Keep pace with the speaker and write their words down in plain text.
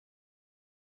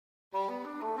Am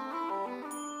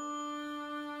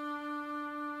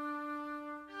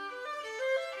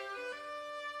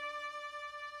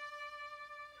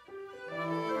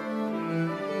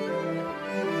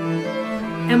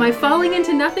I falling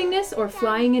into nothingness or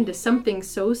flying into something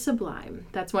so sublime?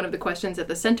 That's one of the questions at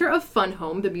the center of Fun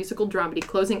Home, the musical dramedy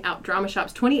closing out Drama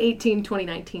Shop's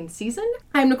 2018-2019 season.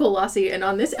 I'm Nicole Lossie, and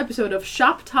on this episode of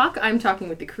Shop Talk, I'm talking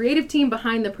with the creative team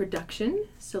behind the production.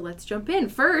 So let's jump in.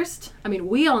 First,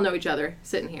 we all know each other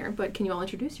sitting here, but can you all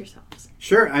introduce yourselves?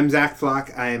 Sure, I'm Zach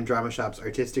Flock. I am Drama Shop's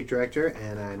artistic director,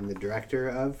 and I'm the director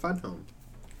of Fun Home.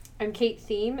 I'm Kate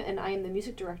Thiem, and I am the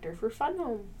music director for Fun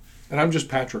Home. And I'm just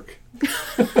Patrick.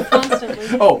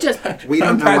 Constantly. We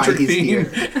don't know why he's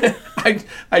here.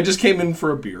 I just came in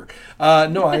for a beer.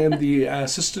 No, I am the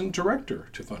assistant director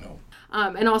to Fun Home.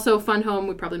 And also Fun Home,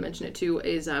 we probably mentioned it too,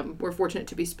 is we're fortunate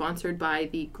to be sponsored by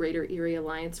the Greater Erie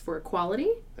Alliance for Equality.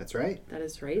 That's right. That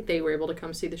is right. They were able to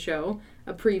come see the show,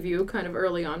 a preview kind of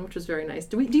early on, which was very nice.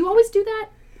 Do you always do that?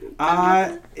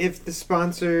 If the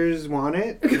sponsors want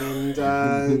it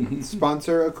and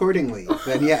sponsor accordingly,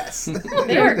 then yes.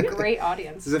 They were a great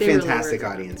audience. It was a fantastic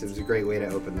audience. It was a great way to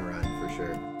open the run, for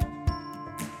sure.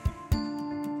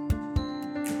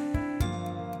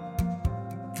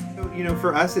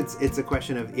 For us, it's a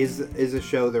question of is a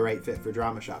show the right fit for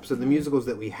Drama Shop? So the musicals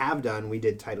that we have done, we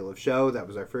did Title of Show. That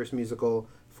was our first musical,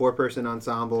 4-person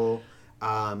ensemble.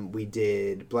 We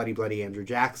did Bloody Bloody Andrew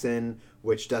Jackson,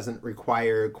 which doesn't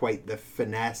require quite the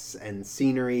finesse and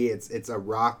scenery. It's a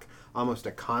rock, almost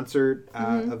a concert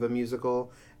of a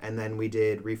musical. And then we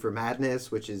did Reefer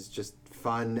Madness, which is just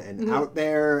fun and out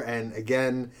there. And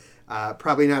again,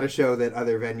 probably not a show that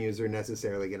other venues are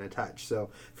necessarily going to touch. So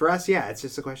for us, it's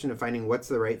just a question of finding what's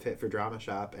the right fit for Drama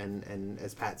Shop. And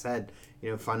as Pat said,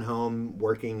 Fun Home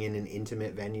working in an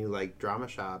intimate venue like Drama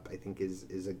Shop, I think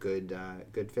is a good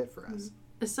fit for us.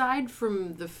 Aside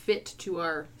from the fit to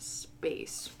our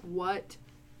space, what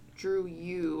drew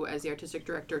you as the artistic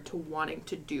director to wanting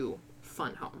to do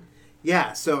Fun Home?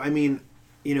 Yeah, so when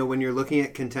you're looking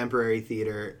at contemporary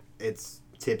theater, it's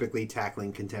typically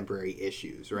tackling contemporary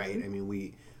issues, right?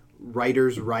 We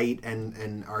writers write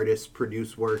and artists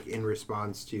produce work in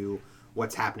response to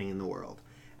what's happening in the world.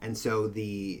 And so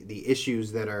the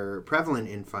issues that are prevalent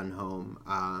in Fun Home,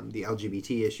 the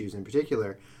LGBT issues in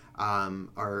particular,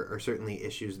 are certainly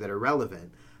issues that are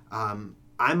relevant.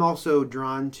 I'm also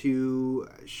drawn to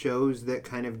shows that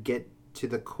kind of get to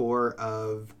the core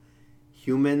of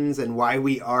humans and why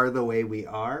we are the way we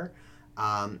are.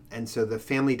 And so the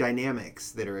family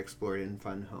dynamics that are explored in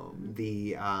Fun Home,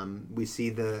 we see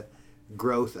the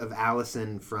growth of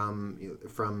Allison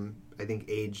from I think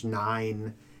age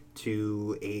 9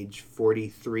 to age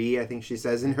 43, I think she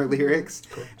says in her lyrics.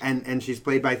 And she's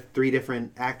played by 3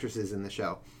 different actresses in the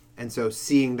show. And so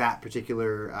seeing that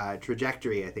particular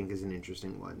trajectory, I think, is an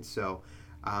interesting one. So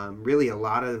really a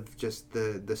lot of just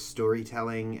the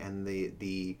storytelling and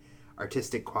the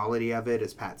artistic quality of it.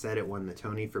 As Pat said, it won the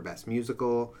Tony for Best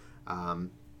Musical. A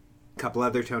couple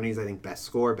other Tonys, I think Best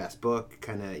Score, Best Book,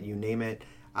 kind of you name it.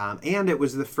 And it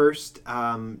was the first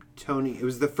Tony, it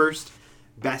was the first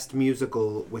Best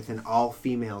Musical with an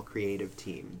all-female creative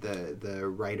team. The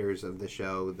writers of the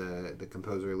show, the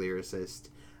composer, lyricist,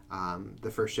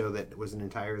 the first show that was an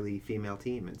entirely female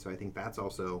team. And so I think that's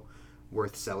also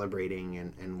worth celebrating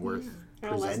and worth presenting.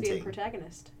 And a lesbian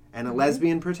protagonist. And a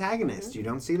lesbian protagonist. You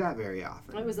don't see that very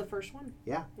often. It was the first one.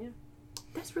 Yeah.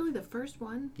 That's really the first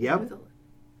one? Yep.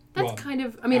 That's kind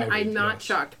of, I'm not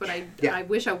shocked, but I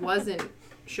wish I wasn't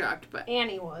shocked. But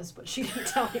Annie was, but she didn't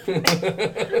tell me.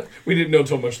 We didn't know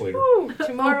until much later. Ooh,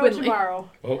 tomorrow.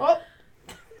 Oh.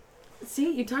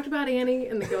 See, you talked about Annie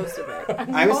and the ghost of it.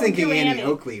 I was thinking Annie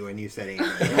Oakley when you said Annie.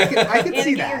 I could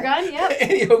see that. Your gun? Yep.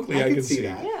 Annie Oakley, I could see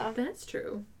that. Yeah. That's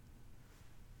true.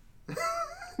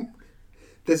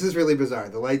 This is really bizarre.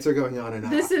 The lights are going on and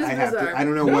off. This is bizarre. I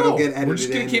don't know what'll get edited in. We're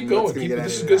just going to keep going.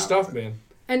 This is good stuff, man.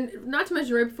 And not to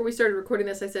mention, right before we started recording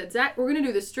this, I said, Zach, we're going to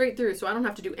do this straight through so I don't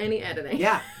have to do any editing.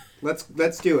 Yeah.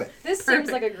 Let's do it. This seems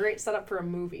like a great setup for a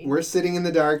movie. We're sitting in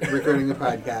the dark recording a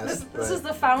podcast. This is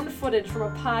the found footage from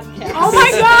a podcast. Oh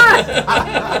my God!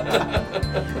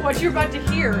 What you're about to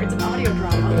hear, it's an audio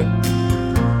drama.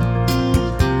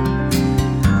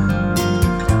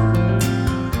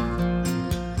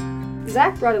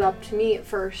 Zach brought it up to me at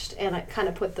first, and it kind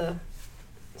of put the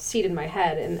seed in my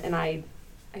head, and I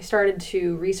started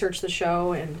to research the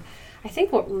show, and I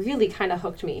think what really kind of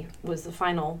hooked me was the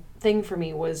final thing for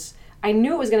me was I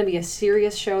knew it was going to be a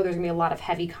serious show. There's going to be a lot of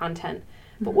heavy content,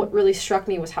 but what really struck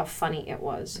me was how funny it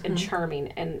was and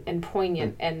charming and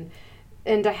poignant, and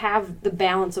to have the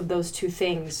balance of those two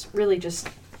things really just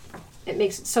it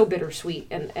makes it so bittersweet.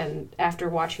 And after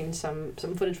watching some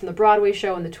footage from the Broadway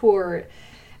show and the tour,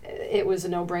 it was a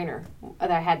no-brainer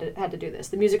that I had to do this.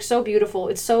 The music's so beautiful.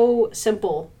 It's so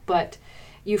simple, but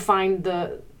you find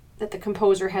that the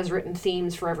composer has written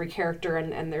themes for every character,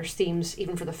 and there's themes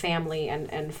even for the family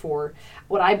and for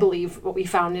what I believe, what we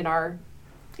found in our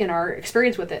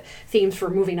experience with it, themes for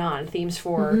moving on, themes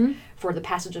for the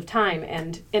passage of time,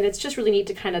 and it's just really neat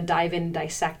to kind of dive in and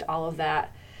dissect all of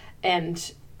that,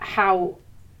 and how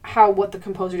what the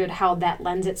composer did, how that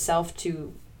lends itself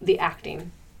to the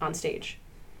acting on stage.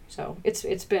 So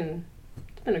it's been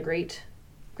a great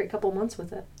couple of months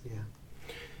with it. Yeah.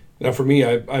 Now, for me,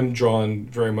 I'm drawn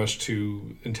very much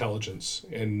to intelligence,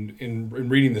 and in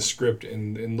reading the script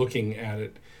and looking at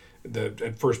it,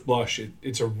 at first blush,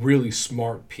 it's a really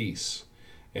smart piece,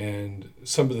 and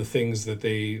some of the things that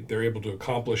they're able to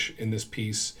accomplish in this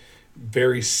piece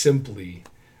very simply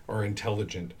are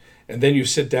intelligent. And then you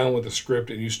sit down with the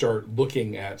script and you start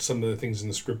looking at some of the things in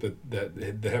the script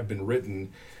that have been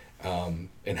written,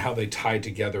 and how they tie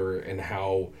together, and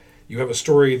how you have a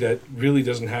story that really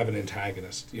doesn't have an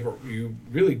antagonist.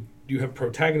 You have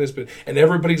protagonists, and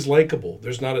everybody's likable.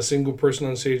 There's not a single person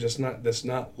on stage that's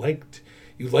not liked.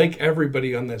 You like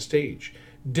everybody on that stage.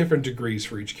 Different degrees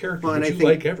for each character, Well, and but I you think,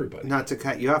 like everybody. not to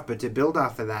cut you off, but to build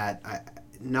off of that,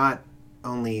 not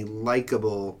only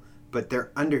likable, but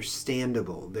they're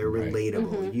understandable. They're Right.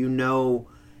 relatable.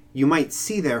 You might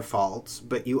see their faults,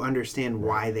 but you understand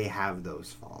why they have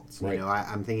those faults. Right.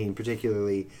 I'm thinking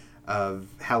particularly of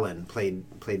Helen,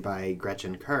 played by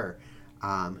Gretchen Kerr,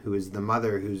 who is the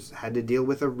mother who's had to deal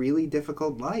with a really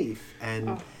difficult life,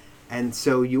 and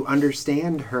so you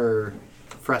understand her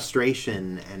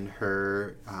frustration and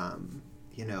her,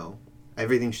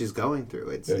 everything she's going through.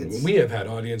 It's We have had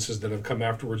audiences that have come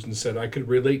afterwards and said, I could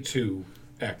relate to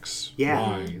X,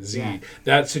 Y, Z. Yeah.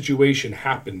 That situation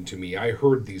happened to me. I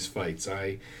heard these fights.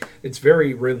 It's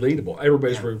very relatable.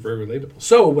 Everybody's very, very relatable.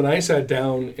 So when I sat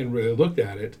down and really looked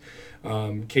at it,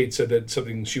 Kate said that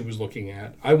something she was looking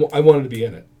at. I wanted to be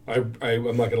in it. I'm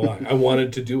not going to lie. I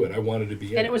wanted to do it. I wanted to be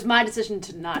in it. And it was my decision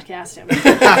to not cast him.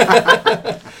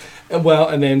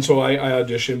 And then so I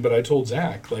auditioned, but I told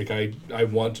Zach, I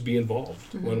want to be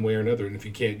involved one way or another. And if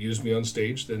you can't use me on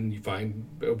stage, then you find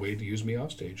a way to use me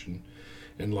off stage.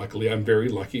 And luckily, I'm very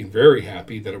lucky and very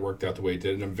happy that it worked out the way it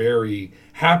did. And I'm very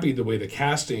happy the way the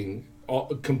casting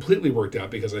completely worked out,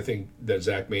 because I think that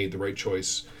Zach made the right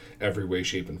choice every way,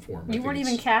 shape, and form. You weren't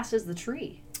even cast as the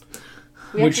tree.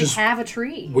 We actually have a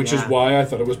tree. Which is why I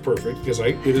thought it was perfect, because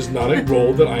it is not a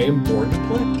role that I am born to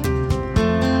play.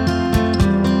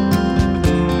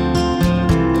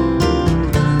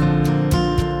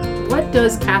 What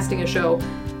does casting a show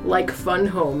like Fun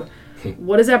Home,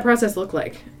 what does that process look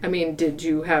like? I mean,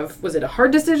 was it a hard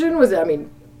decision? How does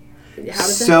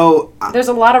There's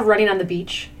a lot of running on the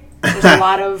beach. There's a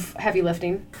lot of heavy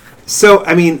lifting. So,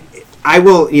 I mean, I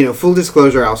will, full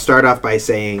disclosure, I'll start off by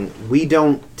saying we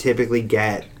don't typically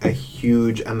get a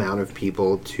huge amount of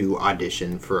people to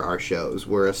audition for our shows.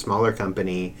 We're a smaller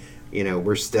company.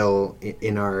 We're still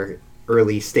in our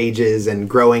early stages and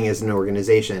growing as an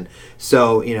organization.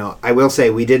 So, I will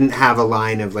say we didn't have a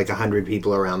line of 100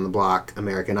 people around the block,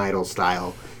 American Idol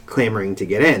style, clamoring to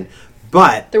get in.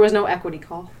 But there was no equity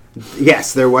call.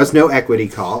 Yes, there was no equity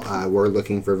call. We're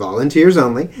looking for volunteers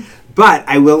only. But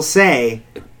I will say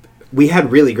we had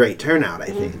really great turnout, I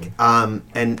think.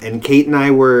 And Kate and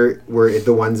I were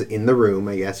the ones in the room,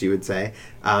 I guess you would say,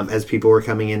 as people were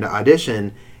coming in to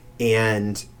audition.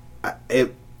 And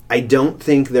I don't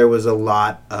think there was a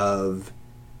lot of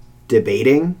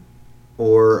debating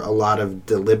or a lot of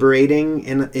deliberating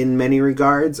in many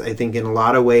regards. I think in a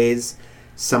lot of ways,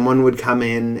 someone would come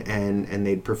in and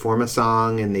they'd perform a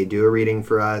song and they'd do a reading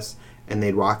for us and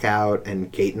they'd walk out,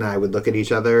 and Kate and I would look at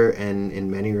each other, and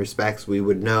in many respects we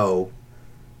would know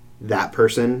that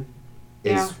person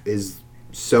is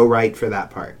so right for that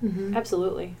part. Mm-hmm.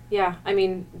 Absolutely. Yeah. I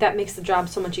mean, that makes the job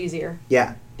so much easier.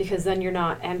 Yeah. Because then you're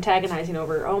not agonizing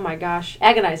over, who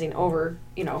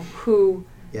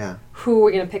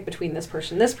we're going to pick between this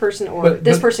person, or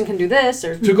this person can do this.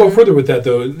 Or to go further with that,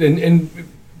 though, and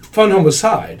Fun Home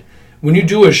aside, when you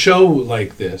do a show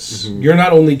like this, you're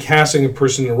not only casting a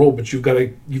person in a role, but you've got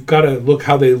to look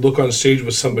how they look on stage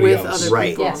with somebody else. Other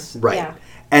right. people. Yes. Right. Yeah.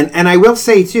 And I will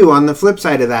say, too, on the flip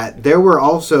side of that, there were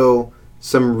also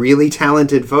some really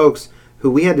talented folks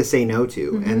who we had to say no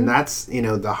to. Mm-hmm. And that's,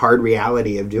 the hard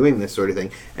reality of doing this sort of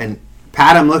thing. And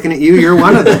Pat, I'm looking at you. You're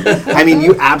one of them. I mean,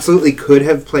 you absolutely could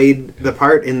have played the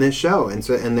part in this show.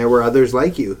 And there were others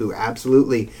like you who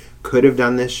absolutely could have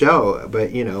done this show. But,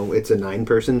 it's a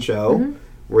 9-person show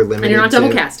we're limited. And you're not to,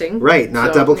 double casting. Right,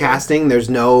 not So, double yeah. casting. There's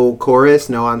no chorus,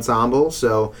 no ensemble.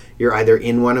 So you're either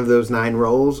in one of those 9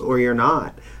 roles or you're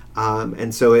not.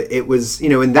 And so it was,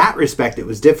 in that respect, it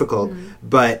was difficult.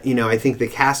 But, I think the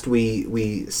cast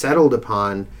we settled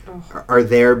upon are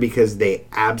there because they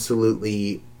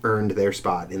absolutely earned their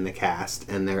spot in the cast,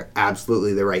 and they're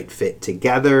absolutely the right fit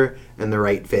together and the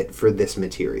right fit for this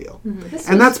material.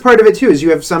 And that's part of it, too, is you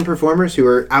have some performers who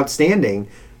are outstanding,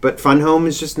 but Fun Home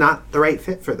is just not the right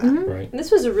fit for them. Right. And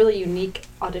this was a really unique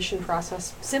audition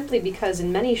process, simply because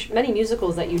in many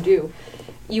musicals that you do,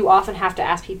 you often have to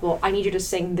ask people, I need you to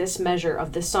sing this measure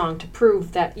of this song to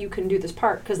prove that you can do this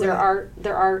part, because there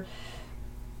are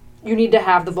you need to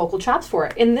have the vocal chops for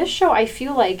it. In this show, I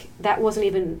feel like that wasn't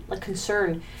even a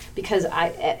concern, because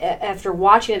after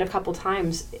watching it a couple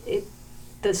times,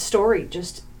 the story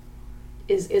just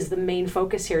is the main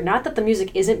focus here. Not that the music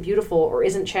isn't beautiful or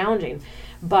isn't challenging,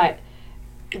 but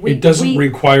it doesn't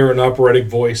require an operatic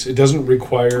voice. It doesn't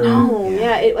require... No,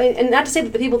 and not to say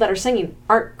that the people that are singing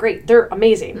aren't great. They're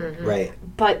amazing. Right.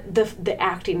 But the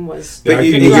acting was... But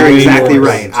you're exactly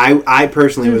right. I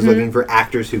personally was looking for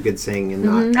actors who could sing and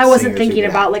not I wasn't singers thinking who could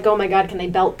about, act. like, oh my God, can they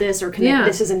belt this? Or can they,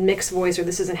 this isn't mixed voice, or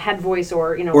this isn't head voice,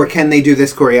 or, Or can they do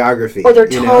this choreography? Or their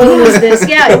tone is this.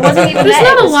 Yeah, it wasn't even There's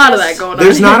that. not a lot of that going on.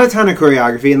 There's not a ton of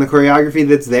choreography, and the choreography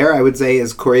that's there, I would say,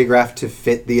 is choreographed to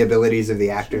fit the abilities of the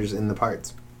actors in the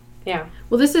parts. Yeah.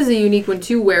 Well, this is a unique one,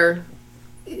 too, where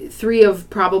 3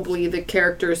 of probably the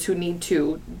characters who need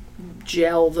to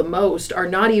gel the most are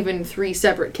not even 3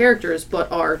 separate characters,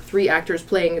 but are 3 actors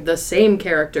playing the same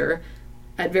character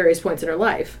at various points in her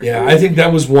life. Yeah, I think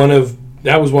that was one of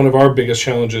our biggest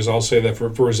challenges. I'll say that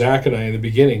for Zach and I in the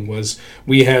beginning was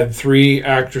we had 3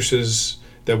 actresses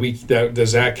that the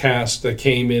Zach cast that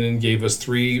came in and gave us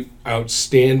 3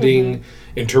 outstanding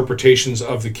interpretations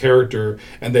of the character,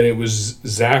 and then it was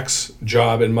Zach's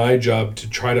job and my job to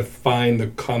try to find the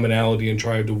commonality and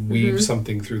try to weave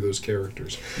something through those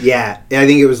characters. Yeah, I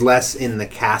think it was less in the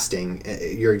casting.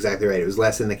 You're exactly right. It was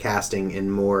less in the casting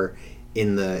and more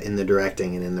in the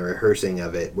directing and in the rehearsing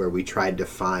of it, where we tried to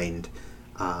find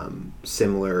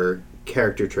similar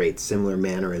character traits, similar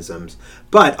mannerisms.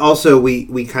 But also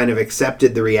we kind of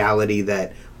accepted the reality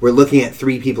that we're looking at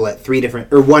 3 people at 3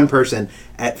 different, or 1 person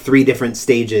at 3 different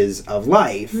stages of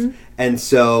life. And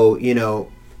so,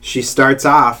 she starts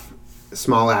off,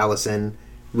 small Allison,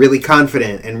 really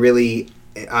confident and really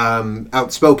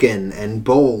outspoken and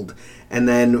bold. And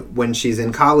then when she's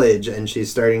in college and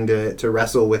she's starting to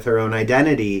wrestle with her own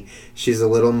identity, she's a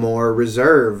little more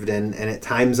reserved and at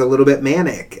times a little bit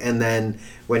manic. And then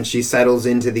when she settles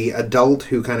into the adult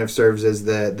who kind of serves as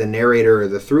the narrator or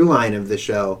the through line of the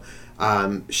show,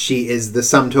 she is the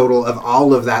sum total of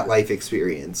all of that life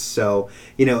experience. So,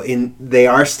 they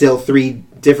are still 3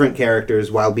 different characters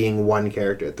while being 1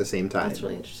 character at the same time. That's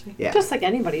really interesting. Yeah. Just like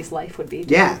anybody's life would be.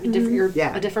 Yeah. You're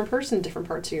Yeah. a different person, different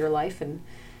parts of your life, and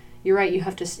you're right. You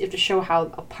have to show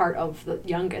how a part of the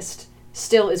youngest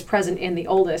still is present in the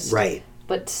oldest, Right.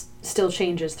 but still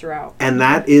changes throughout. And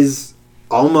that is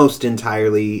almost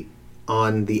entirely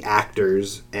on the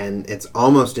actors, and it's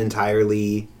almost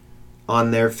entirely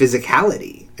on their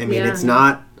physicality. I mean, it's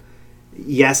not...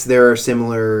 Yes, there are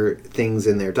similar things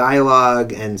in their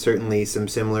dialogue and certainly some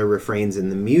similar refrains in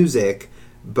the music,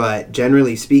 but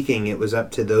generally speaking, it was up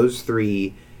to those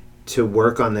 3 to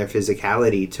work on their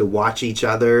physicality, to watch each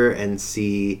other and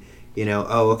see,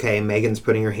 oh, okay, Megan's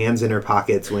putting her hands in her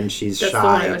pockets when she's That's the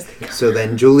one I shy. was thinking. So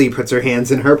then Julie puts her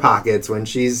hands in her pockets when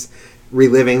she's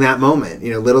reliving that moment.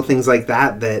 Little things like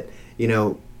that,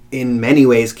 in many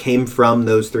ways came from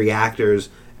those 3 actors,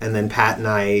 and then Pat and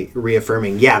I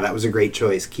reaffirming, yeah, that was a great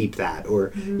choice, keep that,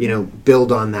 or,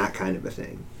 build on that kind of a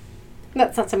thing.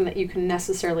 That's not something that you can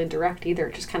necessarily direct either.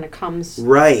 It just kind of comes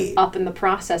Right. up in the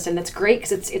process, and it's great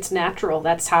because it's natural.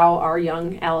 That's how our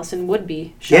young Allison would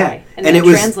be shy, Yeah. and And it it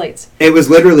translates. It was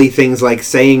literally things like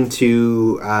saying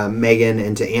to Megan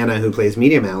and to Anna, who plays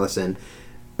medium Allison,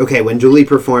 okay, when Julie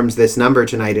performs this number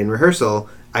tonight in rehearsal,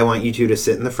 I want you 2 to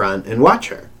sit in the front and watch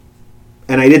her.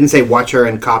 And I didn't say watch her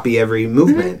and copy every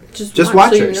movement. Just watch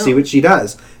watch her, so you know. see what she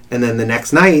does. And then the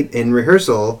next night in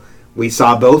rehearsal, we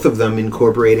saw both of them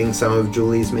incorporating some of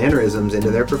Julie's mannerisms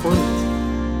into their performance.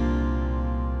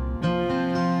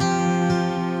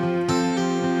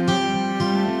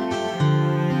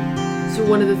 So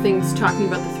one of the things, talking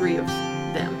about the 3 of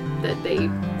them, that they,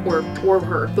 or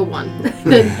her, the one,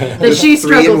 that she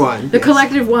 3 in struggles, 1, the yes.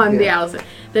 collective one, the Yeah. Allison,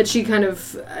 that she kind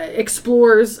of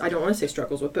explores, I don't want to say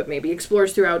struggles with, but maybe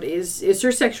explores throughout is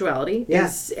her sexuality.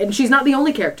 Yeah. And she's not the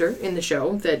only character in the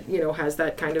show that, has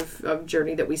that kind of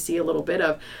journey that we see a little bit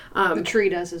of. The tree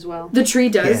does as well. The tree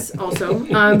does also.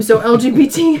 So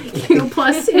LGBTQ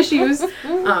plus issues.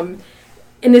 And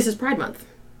this is Pride Month.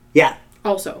 Yeah.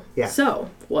 Also. Yeah.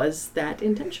 So, was that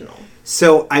intentional?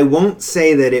 So I won't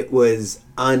say that it was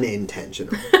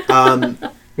unintentional.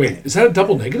 Wait, is that a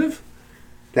double negative?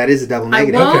 That is a double I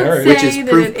negative. won't Okay, all right. say Which is that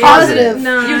proof it is positive.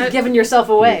 not. You've given yourself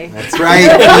away. That's right,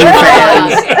 Clue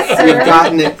fans. You've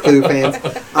gotten it, Clue fans.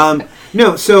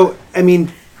 No, so, I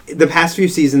mean, the past few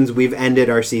seasons, we've ended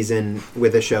our season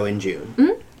with a show in June.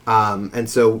 Mm-hmm. And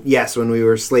so, yes, when we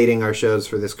were slating our shows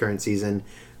for this current season,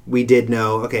 we did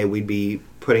know, okay, we'd be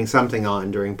putting something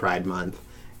on during Pride Month.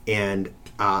 And,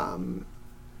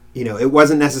 it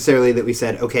wasn't necessarily that we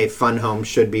said, okay, Fun Home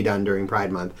should be done during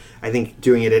Pride Month. I think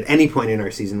doing it at any point in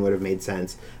our season would have made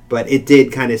sense. But it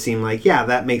did kind of seem like, yeah,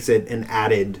 that makes it an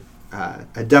added,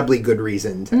 a doubly good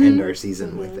reason to end our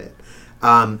season with it.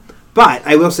 But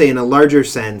I will say, in a larger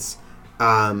sense,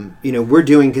 we're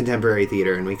doing contemporary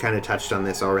theater, and we kind of touched on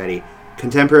this already.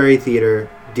 Contemporary theater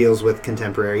deals with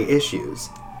contemporary issues.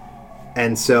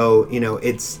 And so,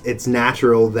 it's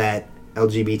natural that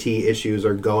LGBT issues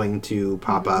are going to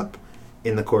pop up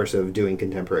in the course of doing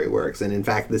contemporary works. And in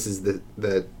fact, this is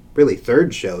the really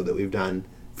fourth show that we've done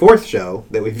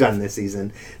this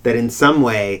season that in some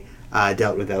way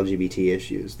dealt with LGBT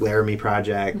issues. Laramie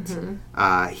Project,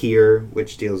 Here,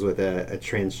 which deals with a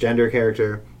transgender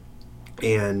character,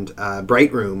 and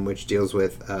Bright Room, which deals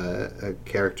with a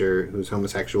character who's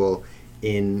homosexual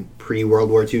in pre-World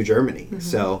War II Germany.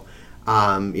 So,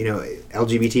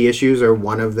 LGBT issues are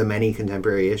one of the many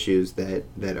contemporary issues that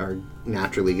are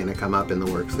naturally going to come up in the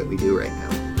works that we do right now.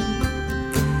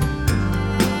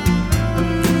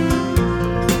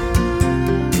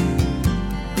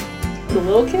 The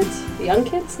little kids, the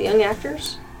young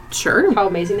actors, Sure. how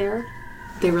amazing they are.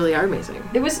 They really are amazing.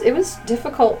 It was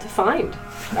difficult to find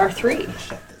our three.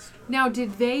 Now,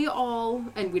 did they all,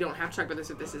 and we don't have to talk about this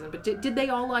if this isn't, but did they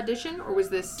all audition, or was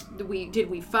this, did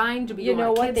we find, did we You go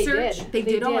know on a what? kid They search? did. They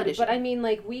did all audition. But I mean,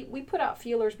 like, we put out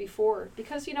feelers before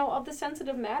because, of the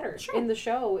sensitive matters in the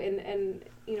show. And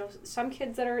some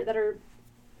kids that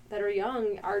are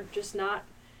young are just not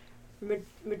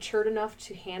matured enough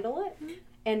to handle it.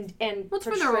 And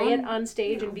portray it on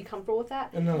stage and be comfortable with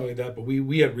that. And not only that, but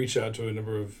we had reached out to a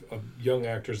number of young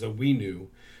actors that we knew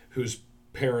whose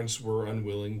parents were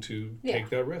unwilling to take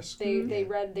that risk.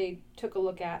 They took a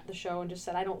look at the show and just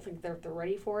said, I don't think they're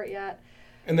ready for it yet.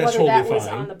 And that's Whether totally that was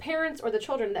fine. on the parents or the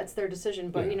children, that's their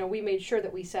decision. But, we made sure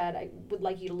that we said, I would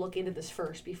like you to look into this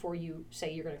first before you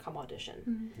say you're going to come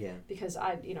audition. Yeah. Because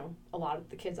a lot of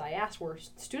the kids I asked were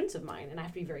students of mine, and I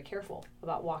have to be very careful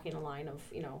about walking a line of,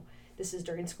 this is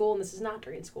during school and this is not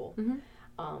during school.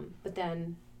 But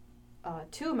then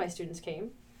two of my students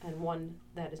came, and one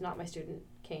that is not my student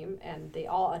came, and they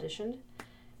all auditioned,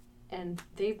 and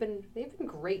they've been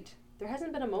great. There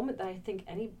hasn't been a moment that I think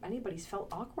anybody's felt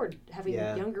awkward having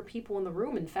younger people in the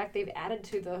room. In fact, they've added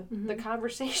to the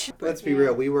conversation. Let's be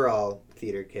real, we were all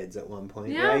theater kids at one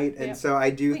point, right? And so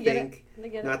I do think,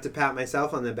 not to pat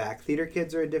myself on the back, theater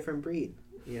kids are a different breed.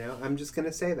 I'm just going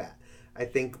to say that. I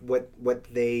think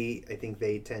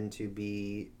they tend to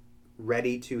be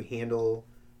ready to handle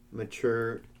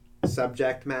mature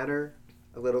subject matter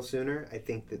a little sooner. I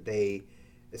think that they,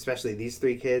 especially these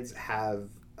three kids, have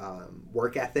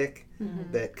work ethic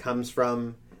that comes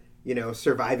from,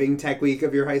 surviving Tech Week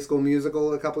of your high school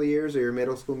musical a couple of years or your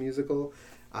middle school musical.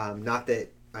 Not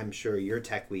that I'm sure your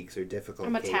Tech Weeks are difficult,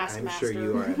 I'm a Kate. taskmaster. I'm sure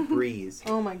you are a breeze.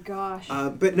 Oh my gosh.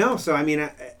 But no, so I mean,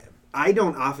 I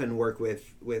don't often work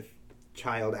with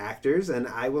child actors, and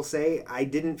I will say I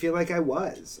didn't feel like I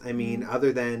was. I mean,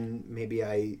 other than maybe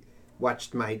I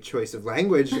watched my choice of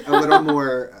language a little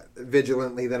more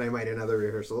vigilantly than I might in other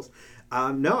rehearsals.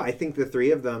 No, I think the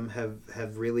three of them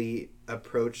have really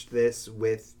approached this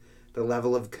with the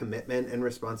level of commitment and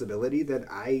responsibility that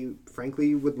I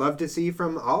frankly would love to see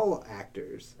from all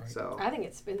actors. Right. So I think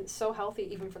it's been so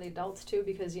healthy even for the adults too,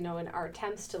 because in our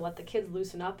attempts to let the kids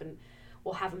loosen up, and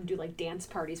we'll have them do like dance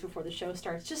parties before the show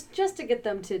starts, just to get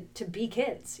them to be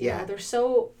kids. You know, they're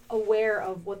so aware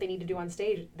of what they need to do on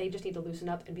stage. They just need to loosen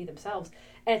up and be themselves.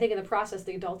 And I think in the process,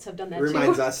 the adults have done that too. It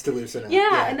reminds us to loosen up.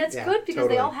 Yeah, and that's good because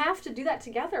they all have to do that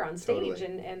together on stage,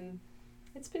 Totally. and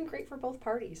it's been great for both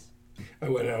parties.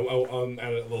 I'll add a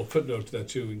little footnote to that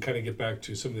too, and kind of get back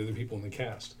to some of the other people in the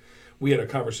cast. We had a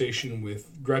conversation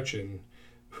with Gretchen,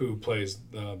 who plays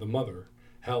the mother,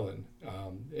 Helen,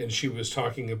 and she was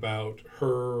talking about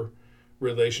her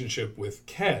relationship with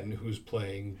Ken, who's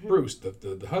playing Bruce,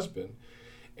 the husband.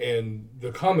 And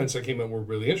the comments that came out were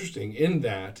really interesting in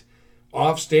that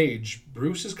off stage,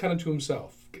 Bruce is kind of to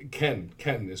himself. Ken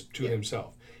is to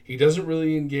himself. He doesn't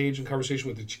really engage in conversation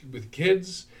with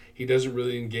kids. He doesn't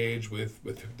really engage with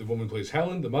the woman who plays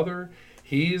Helen, the mother.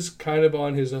 He's kind of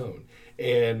on his own.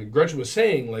 And Gretchen was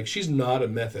saying, like, she's not a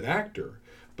method actor,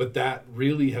 but that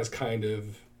really has kind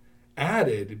of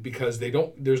added because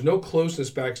there's no closeness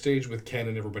backstage with Ken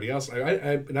and everybody else.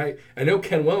 I know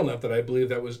Ken well enough that I believe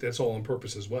that's all on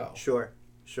purpose as well. Sure.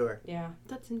 Yeah.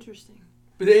 That's interesting.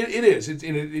 But it is.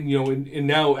 And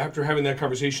now after having that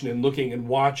conversation and looking and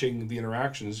watching the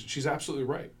interactions, she's absolutely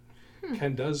right.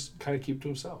 Ken does kind of keep to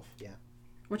himself. Yeah.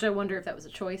 Which I wonder if that was a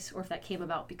choice or if that came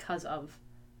about because of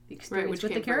the experience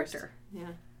with the character. First.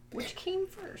 Yeah. Which came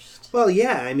first? Well,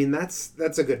 yeah. I mean, that's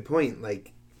a good point.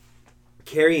 Like,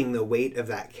 carrying the weight of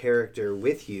that character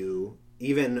with you,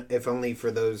 even if only for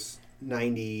those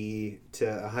 90 to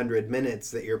 100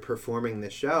 minutes that you're performing the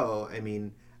show. I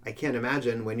mean, I can't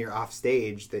imagine when you're off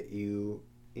stage that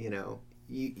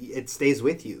it stays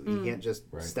with you. You can't just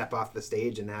step off the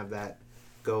stage and have that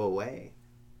go away.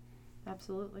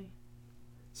 Absolutely.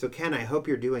 So Ken, I hope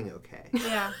you're doing okay.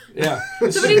 Yeah. Yeah.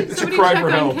 Somebody cry check for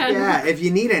on help. Ken. Yeah, if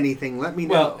you need anything, let me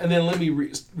know. Well, and then let me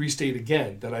restate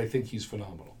again that I think he's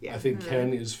phenomenal. Yeah. I think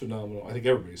Ken is phenomenal. I think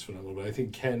everybody's phenomenal, but I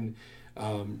think Ken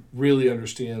really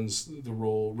understands the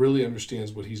role, really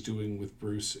understands what he's doing with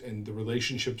Bruce and the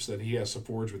relationships that he has to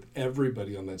forge with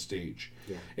everybody on that stage.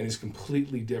 Yeah. And he's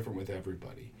completely different with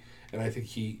everybody. And I think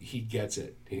he gets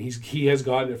it. And he has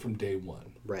gotten it from day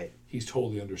one. Right. He's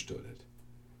totally understood it.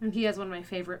 And he has one of my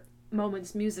favorite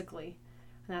moments musically,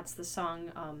 and that's the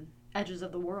song Edges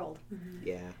of the World. Mm-hmm.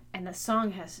 Yeah. And the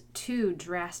song has two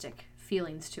drastic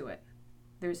feelings to it.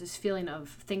 There's this feeling of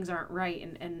things aren't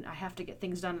right and I have to get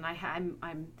things done and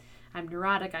I'm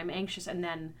neurotic, I'm anxious, and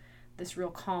then this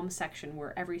real calm section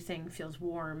where everything feels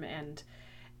warm, and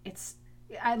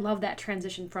I love that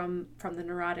transition from the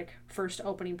neurotic first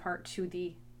opening part to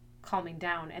the calming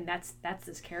down, and that's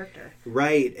this character.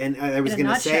 Right, and I was going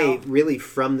to say, nutshell. really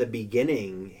from the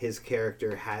beginning, his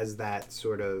character has that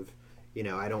sort of,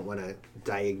 I don't want to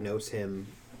diagnose him,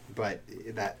 but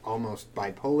that almost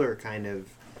bipolar kind of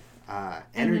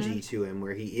energy to him,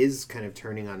 where he is kind of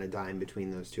turning on a dime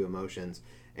between those two emotions.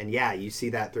 And yeah, you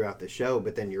see that throughout the show,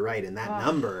 but then you're right, in that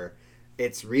number,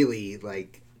 it's really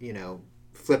like,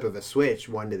 flip of a switch,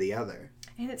 one to the other.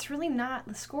 And it's really not,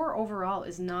 the score overall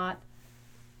is not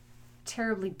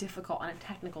terribly difficult on a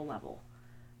technical level,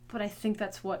 but I think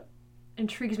that's what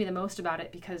intrigues me the most about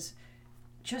it, because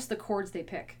just the chords they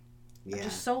pick are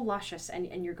just so luscious,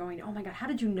 and you're going, oh my god, how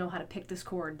did you know how to pick this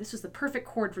chord? This is the perfect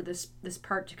chord for this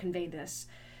part to convey this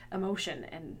emotion,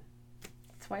 and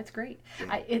that's why it's great.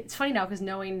 It's funny now because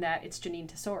knowing that it's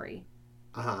Janine Tesori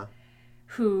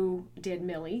who did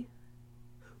Millie,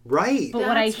 right? but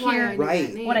That's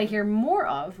what I hear more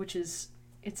of, which is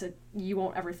you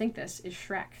won't ever think this, is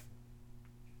Shrek.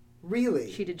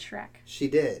 Really? She did Shrek. She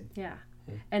did. Yeah.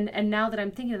 And now that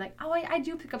I'm thinking, like, oh, I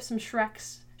do pick up some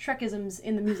Shrekisms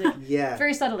in the music. Yeah.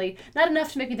 Very subtly. Not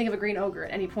enough to make me think of a green ogre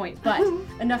at any point, but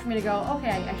enough for me to go,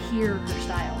 okay, I hear her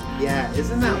style. Yeah,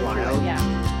 isn't that wild? Yeah.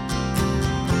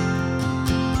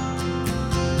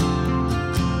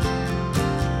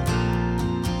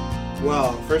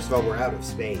 Well, first of all, we're out of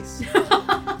space.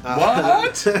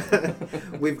 What?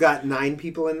 We've got 9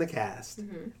 people in the cast.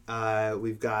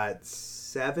 We've got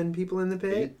 7 people in the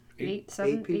pit. Eight,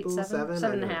 people, 7?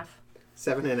 7.5.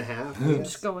 7.5.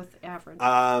 Just go with average.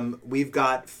 We've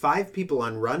got 5 people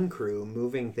on run crew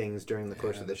moving things during the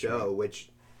course of the show, which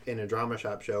in a drama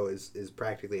shop show is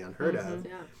practically unheard of.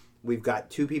 Yeah. We've got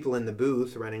 2 people in the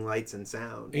booth running lights and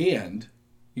sound. And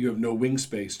you have no wing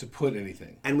space to put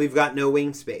anything. And we've got no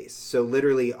wing space. So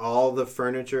literally all the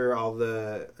furniture,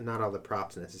 not all the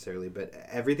props necessarily, but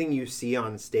everything you see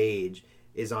on stage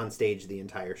is on stage the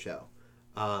entire show.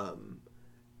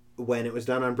 When it was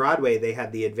done on Broadway, they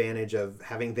had the advantage of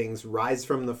having things rise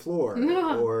from the floor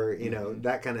or,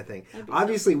 that kind of thing.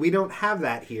 Obviously, we don't have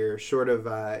that here, short of,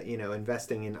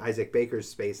 investing in Isaac Baker's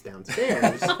space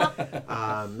downstairs.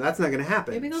 That's not going to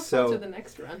happen. Maybe they'll sponsor the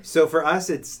next run. So for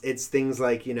us, it's things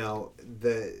like,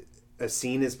 a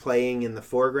scene is playing in the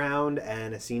foreground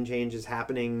and a scene change is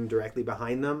happening directly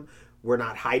behind them. We're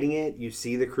not hiding it. You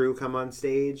see the crew come on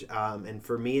stage. And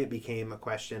for me, it became a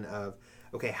question of,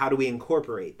 okay, how do we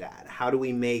incorporate that? How do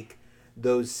we make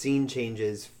those scene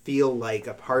changes feel like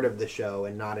a part of the show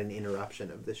and not an interruption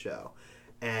of the show?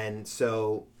 And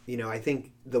so, I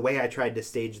think the way I tried to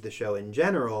stage the show in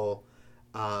general,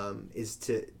 is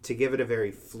to give it a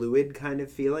very fluid kind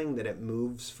of feeling, that it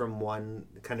moves from one,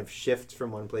 kind of shifts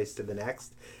from one place to the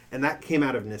next. And that came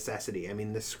out of necessity. I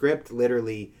mean, the script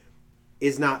literally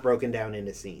is not broken down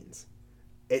into scenes.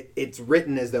 It's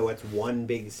written as though it's one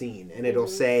big scene, and it'll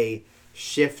say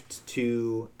shift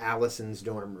to Allison's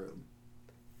dorm room.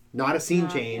 Not a scene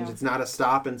change. Yeah. It's not a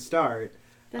stop and start.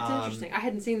 That's interesting. I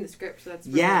hadn't seen the script, so that's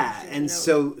really and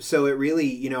so it really,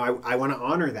 you know, I want to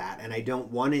honor that, and I don't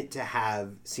want it to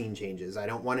have scene changes. I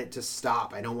don't want it to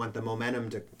stop. I don't want the momentum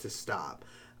to stop.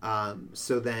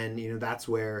 So then, you know, that's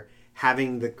where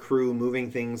having the crew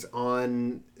moving things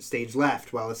on stage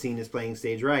left while a scene is playing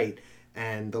stage right,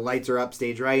 and the lights are up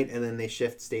stage right, and then they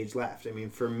shift stage left. I mean,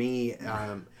 for me,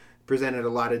 presented a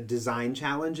lot of design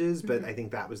challenges, but I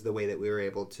think that was the way that we were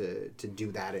able to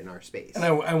do that in our space. And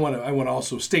I want to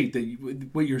also state that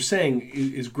what you're saying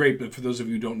is great, but for those of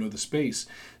you who don't know the space,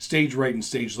 stage right and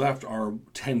stage left are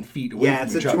 10 feet away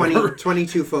from each other. Yeah, it's a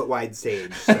 22-foot wide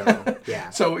stage, so yeah.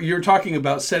 So you're talking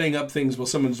about setting up things while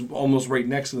someone's almost right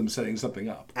next to them setting something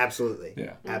up. Absolutely.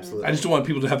 Yeah. Absolutely. I just don't want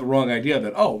people to have the wrong idea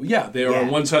that, they are on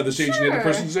one side of the stage and the other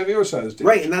person's on the other side of the stage.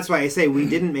 Right, and that's why I say we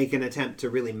didn't make an attempt to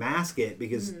really mask it,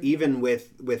 because even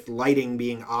with lighting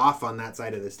being off on that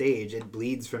side of the stage, it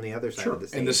bleeds from the other side of the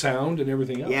stage. And the sound and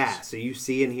everything else. Yeah, so you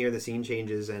see and hear the scene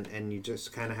changes, and you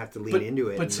just kind of have to lean into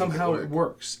it. But somehow it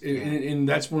works. And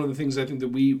that's one of the things I think that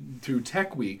we, through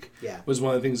Tech Week, was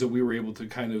one of the things that we were able to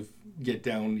kind of get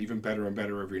down even better and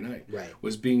better every night. Right.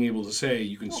 Was being able to say,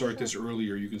 you can start this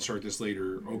earlier, you can start this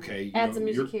later, okay. Add some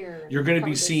music here. You're going to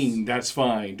be seen, that's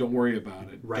fine, don't worry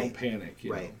about it. Right. Don't panic.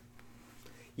 You know?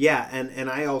 Yeah, and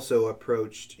I also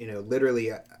approached, you know,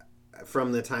 literally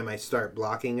from the time I start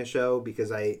blocking a show,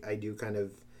 because I do kind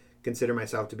of consider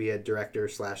myself to be a director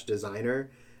 / designer.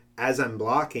 As I'm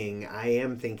blocking, I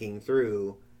am thinking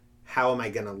through, how am I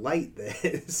going to light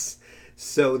this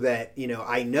so that, you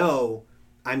know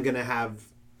I'm going to have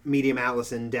Medium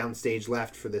Allison downstage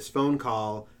left for this phone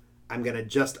call. I'm going to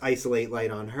just isolate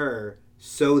light on her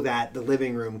so that the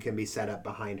living room can be set up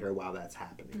behind her while that's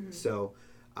happening. So,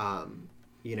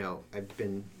 you know, I've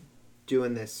been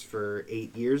doing this for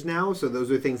 8 years now, so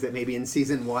those are things that maybe in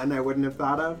season 1 I wouldn't have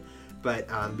thought of. But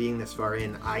being this far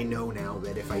in, I know now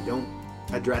that if I don't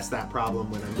address that problem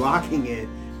when I'm blocking it,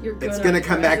 it's going to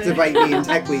come back to bite me in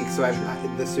Tech Week. So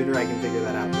the sooner I can figure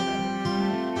that out, the better.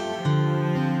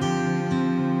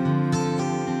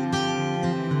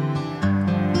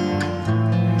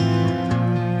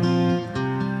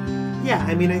 Yeah,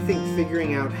 I mean, I think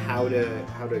figuring out how to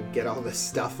get all this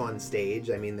stuff on stage.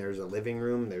 I mean, there's a living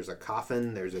room, there's a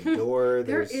coffin, there's a door.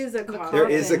 There is a coffin. There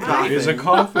is a coffin. There is a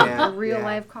coffin. A real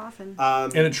live coffin.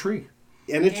 And a tree.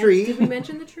 And a tree. Did we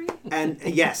mention the tree? And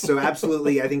yes, so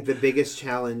absolutely, I think the biggest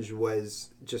challenge was,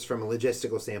 just from a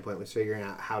logistical standpoint, was figuring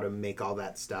out how to make all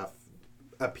that stuff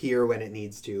appear when it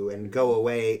needs to and go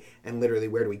away, and literally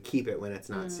where do we keep it when it's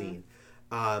not seen.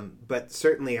 But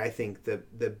certainly I think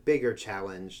the bigger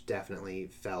challenge definitely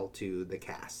fell to the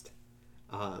cast,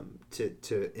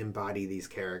 to embody these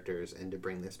characters and to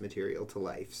bring this material to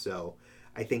life. So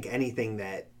I think anything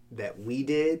that we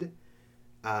did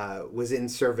was in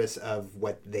service of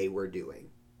what they were doing.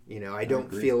 You know, I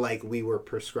don't feel like we were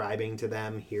prescribing to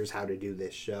them, here's how to do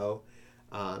this show.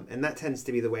 And that tends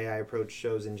to be the way I approach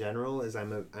shows in general, is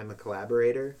I'm a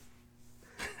collaborator.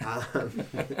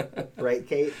 Right,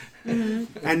 Kate?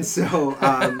 And so,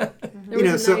 there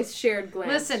was a nice shared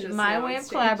glance. Listen, my way of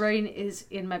collaborating is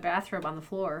in my bathrobe on the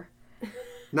floor.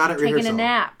 Not at rehearsal. Taking a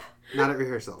nap. Not at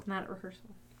rehearsal. Not at rehearsal.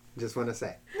 Just want to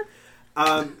say.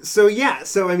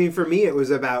 So I mean, for me, it was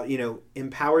about,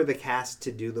 empower the cast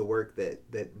to do the work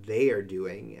that they are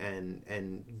doing,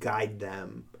 and guide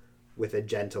them with a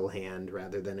gentle hand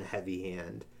rather than a heavy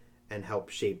hand, and help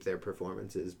shape their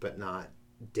performances, but not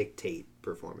dictate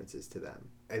performances to them.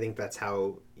 I think that's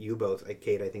how you both,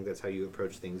 Kate, I think that's how you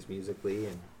approach things musically.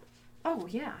 And oh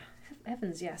yeah,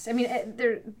 Evans, yes. I mean,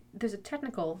 there's a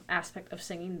technical aspect of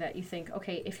singing that you think,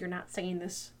 okay, if you're not singing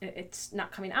this, it's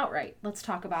not coming out right. Let's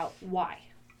talk about why.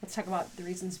 Let's talk about the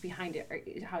reasons behind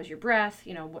it. How's your breath?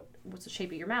 What's the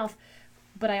shape of your mouth?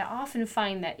 But I often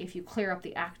find that if you clear up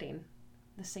the acting,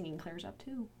 the singing clears up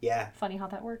too. Yeah. Funny how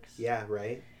that works. Yeah,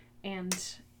 right. And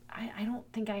I don't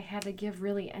think I had to give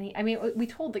really any... I mean, we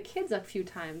told the kids a few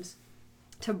times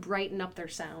to brighten up their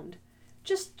sound,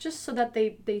 just so that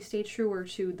they stay truer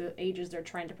to the ages they're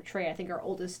trying to portray. I think our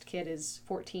oldest kid is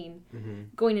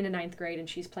 14, going into 9th grade, and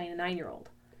she's playing a 9-year-old.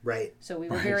 Right. So we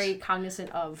were very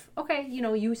cognizant of, okay,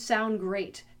 you sound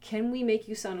great. Can we make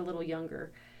you sound a little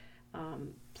younger?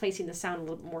 Placing the sound a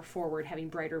little more forward, having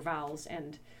brighter vowels,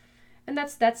 and And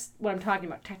that's what I'm talking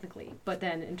about technically. But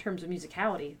then in terms of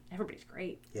musicality, everybody's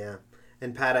great. Yeah.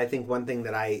 And Pat, I think one thing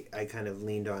that I kind of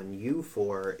leaned on you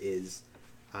for is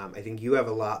I think you have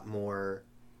a lot more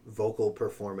vocal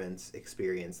performance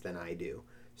experience than I do.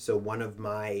 So one of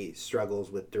my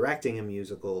struggles with directing a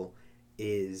musical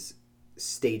is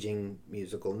staging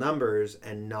musical numbers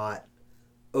and not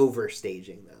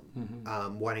overstaging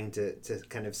them. Wanting to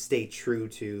kind of stay true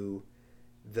to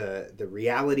the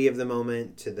reality of the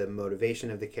moment, to the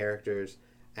motivation of the characters.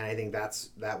 And I think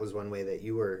that was one way that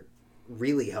you were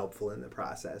really helpful in the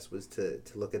process, was to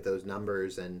look at those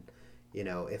numbers and, you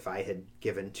know, if I had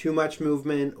given too much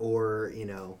movement, or, you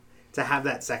know, to have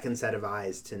that second set of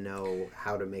eyes to know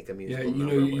how to make a musical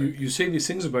number work. You say these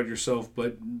things about yourself,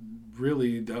 but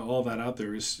really all that out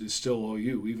there is still all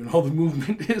you. Even all the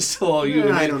movement is still all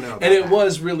you. I don't know about and it that.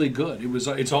 was really good.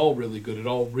 It's all really good. It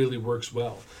all really works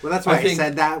well. Well, that's why I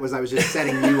said that, was I was just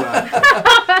setting you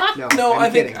up. No, I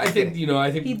kidding. think you know,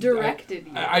 I think He directed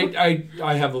you.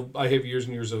 I have years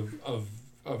and years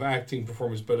of acting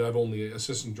performance, but I've only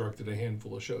assistant directed a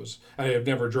handful of shows. I have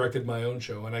never directed my own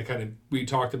show, and we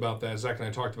talked about that. Zach and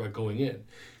I talked about going in.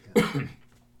 Yeah.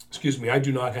 Excuse me. I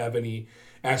do not have any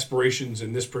aspirations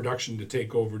in this production to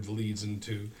take over the leads and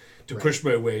to push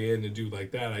my way in and do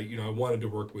like that. I wanted to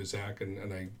work with Zach,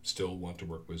 and I still want to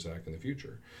work with Zach in the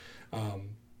future.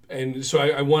 And so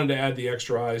I wanted to add the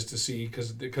extra eyes to see,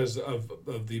 because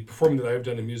of the performing that I've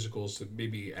done in musicals, to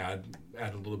maybe add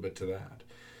a little bit to that.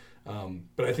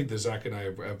 But I think that Zach and I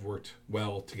have worked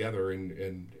well together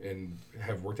and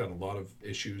have worked out a lot of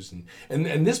issues,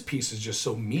 and this piece is just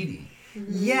so meaty.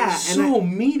 Yeah, so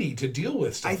meaty to deal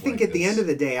with stuff. I think like at the end of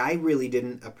the day, I really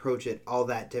didn't approach it all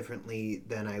that differently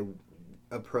than I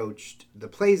approached the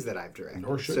plays that I've directed.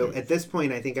 Nor should so you. At this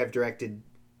point, I think this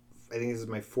is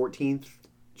my 14th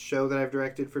show that I've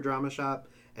directed for Drama Shop,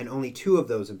 and only 2 of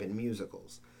those have been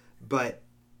musicals. But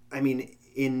I mean,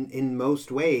 in most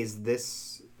ways,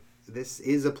 this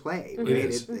is a play,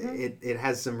 right? It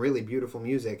has some really beautiful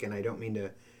music, and I don't mean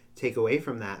to take away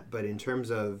from that, but in terms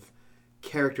of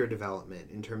character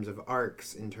development, in terms of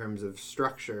arcs, in terms of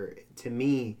structure, to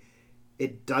me,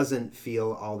 it doesn't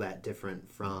feel all that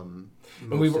different from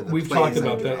most of the we've plays talked I've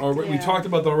about that directed. already. We talked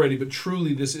about that already, but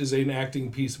truly, this is an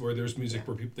acting piece where there's music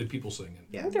that people sing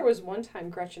in. I think there was one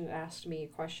time Gretchen asked me a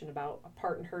question about a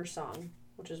part in her song,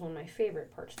 which is one of my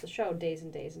favorite parts of the show, Days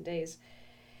and Days and Days.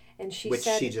 And she Which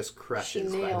said she just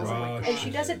crushes. she nails God. and she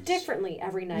does it differently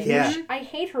every night, Yeah. which I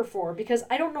hate her for, because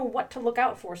I don't know what to look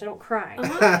out for, so I don't cry.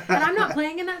 And I'm not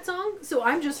playing in that song, so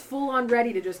I'm just full on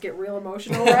ready to just get real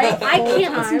emotional. Right? I whole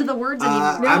can't listen to time. the words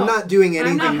anymore. No. I'm not doing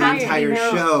anything I'm not the playing entire it.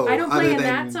 show. I don't play other in than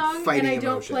that song, fighting and I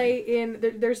don't emotion. play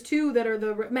in. There's 2 that are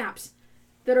the maps,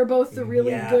 that are both the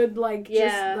really good, like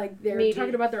just like they're meaty.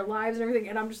 talking about their lives and everything,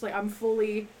 and I'm just like, I'm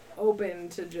fully open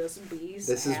to just be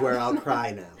sad. This is where I'll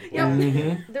cry now.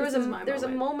 Yep. There was a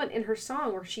moment in her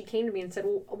song where she came to me and said,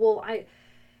 "Well,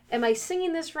 am I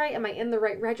singing this right? Am I in the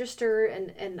right register?"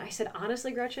 And I said,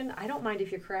 "Honestly, Gretchen, I don't mind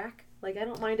if you crack. Like, I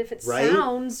don't mind if it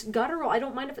sounds guttural. I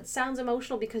don't mind if it sounds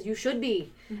emotional, because you should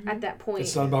be at that point.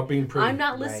 It's not about being pretty. I'm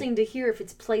not listening to hear if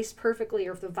it's placed perfectly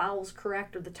or if the vowel's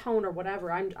correct or the tone or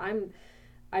whatever.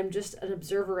 I'm just an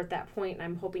observer at that point, and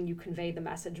I'm hoping you convey the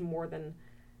message more than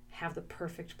have the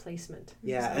perfect placement."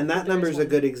 Yeah, So and that there number is is a one.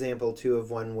 good example, too,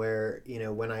 of one where, you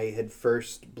know, when I had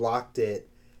first blocked it,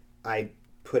 I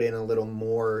put in a little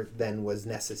more than was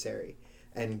necessary.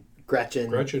 And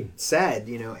Gretchen said,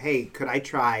 you know, hey, could I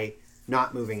try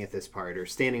not moving at this part or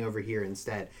standing over here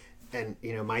instead? And,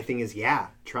 you know, my thing is, yeah,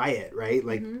 try it, right?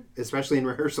 Like, especially in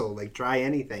rehearsal, like, try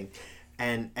anything.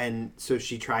 And so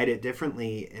she tried it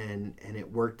differently, and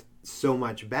it worked so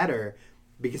much better,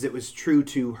 because it was true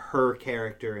to her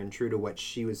character and true to what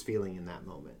she was feeling in that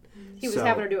moment. He was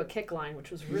having her do a kick line,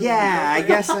 which was really I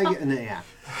guess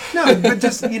no, but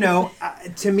just, you know,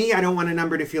 to me, I don't want a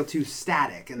number to feel too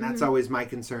static, and that's always my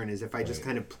concern, is if I just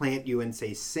kind of plant you and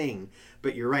say sing.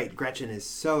 But you're right, Gretchen is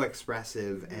so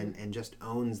expressive and just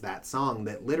owns that song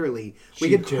that literally we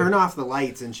could turn off the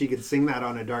lights and she could sing that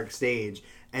on a dark stage,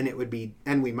 and it would be,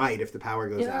 and we might if the power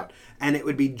goes out, and it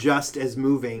would be just as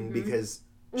moving because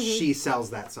she sells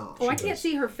that song. Oh, I can't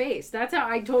see her face. That's how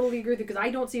I totally agree with you, because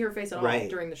I don't see her face at all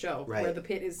during the show, where the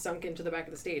pit is sunk into the back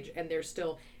of the stage, and there's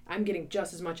still, I'm getting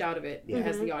just as much out of it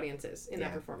as the audience is in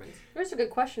that performance. There's a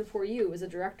good question for you as a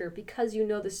director, because you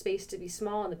know the space to be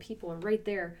small and the people are right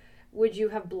there. Would you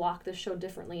have blocked the show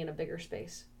differently in a bigger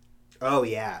space? Oh,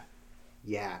 yeah.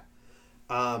 Yeah.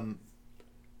 And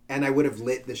I would have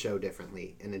lit the show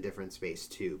differently in a different space,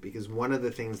 too, because one of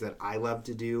the things that I love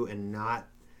to do, and not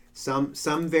some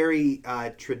very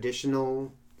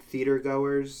traditional theater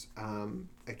goers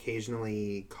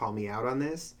occasionally call me out on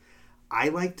this. I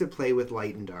like to play with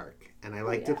light and dark, and I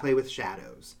like to play with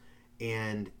shadows.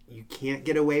 And you can't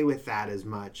get away with that as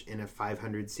much in a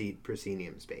 500-seat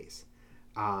proscenium space.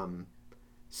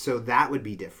 So that would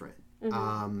be different.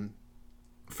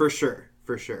 For sure.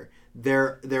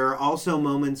 There are also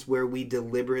moments where we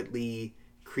deliberately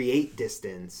create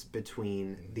distance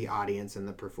between the audience and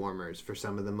the performers for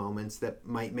some of the moments that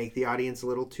might make the audience a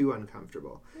little too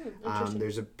uncomfortable.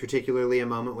 There's particularly a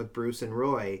moment with Bruce and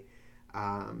Roy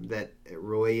that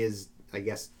Roy is, I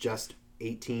guess, just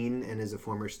 18 and is a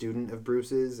former student of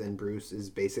Bruce's, and Bruce is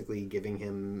basically giving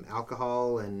him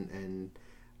alcohol and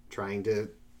trying to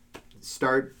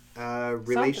start a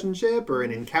relationship or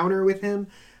an encounter with him.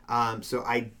 So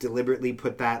I deliberately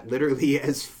put that literally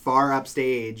as far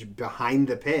upstage behind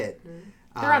the pit.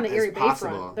 They're on the Erie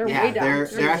Bayfront. They're way down.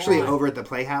 They're actually over at the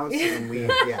Playhouse, and we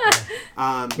and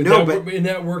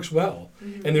that works well.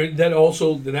 And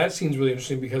that scene's really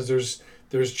interesting because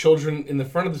there's children in the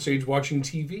front of the stage watching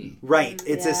TV. Right.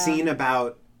 It's a scene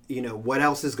about, what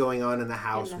else is going on in the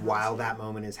house while that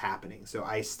moment is happening. So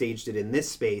I staged it in this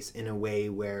space in a way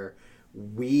where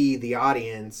we, the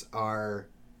audience, are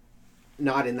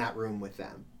not in that room with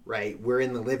them, right? We're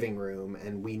in the living room,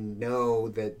 and we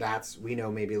know we know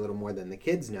maybe a little more than the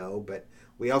kids know, but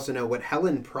we also know what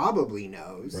Helen probably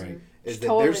knows, is that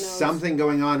totally there's something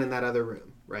going on in that other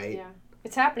room, right? Yeah.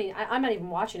 It's happening. I'm not even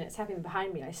watching it. It's happening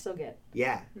behind me. I still get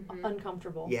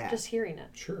uncomfortable just hearing it.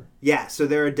 Sure. Yeah, so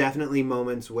there are definitely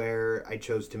moments where I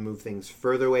chose to move things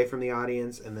further away from the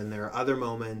audience, and then there are other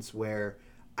moments where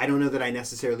I don't know that I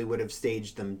necessarily would have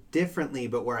staged them differently,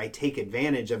 but where I take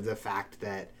advantage of the fact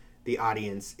that the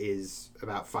audience is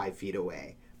about 5 feet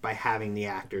away by having the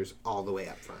actors all the way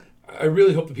up front. I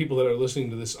really hope the people that are listening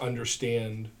to this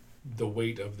understand the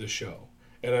weight of the show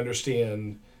and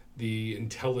understand the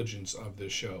intelligence of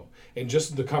this show, and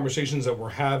just the conversations that we're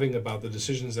having about the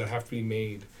decisions that have to be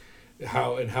made,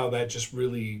 how that just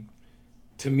really,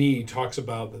 to me, talks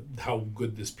about how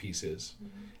good this piece is.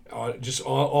 Just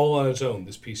all on its own,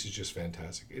 this piece is just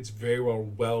fantastic. It's very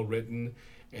well written,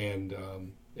 and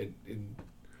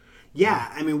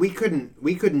I mean, we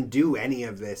couldn't do any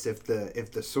of this if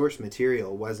the source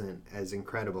material wasn't as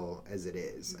incredible as it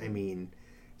is. I mean,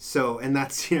 and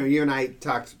that's, you and I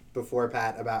talked before,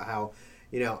 Pat, about how,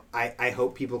 I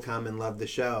hope people come and love the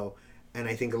show, and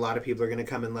I think a lot of people are going to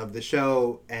come and love the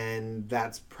show, and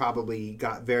that's probably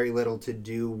got very little to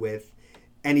do with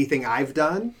anything I've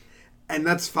done. And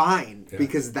that's fine,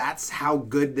 because that's how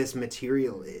good this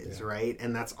material is, right?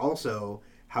 And that's also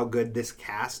how good this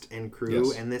cast and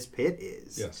crew and this pit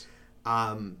is. Yes.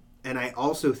 And I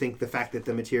also think the fact that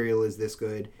the material is this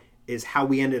good is how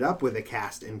we ended up with a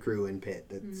cast and crew and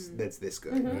pit that's this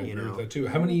good. I agree with that too.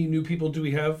 How many new people do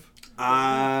we have?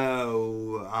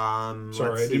 Sorry,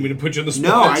 I didn't mean to put you on the spot.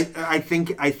 No, I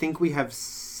think we have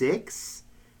 6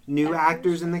 new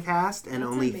actors in the cast and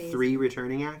only amazing. 3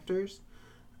 returning actors.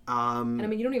 And I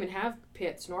mean, you don't even have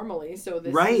pits normally, so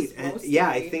this right. is mostly... Yeah,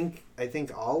 I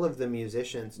think all of the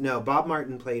musicians. No, Bob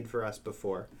Martin played for us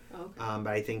before, but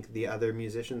I think the other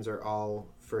musicians are all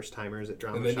first timers at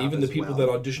Drama Shop. And then even the people that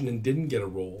auditioned and didn't get a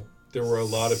role, there were a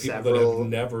lot of people that have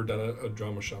never done a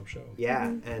Drama Shop show. Yeah,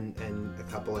 and a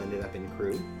couple ended up in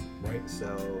crew. Right.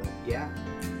 So yeah.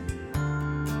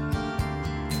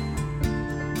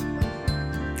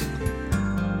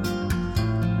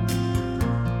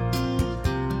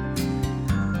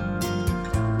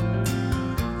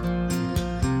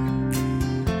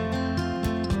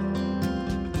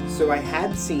 So I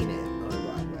had seen it on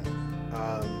Broadway,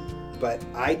 but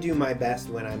I do my best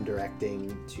when I'm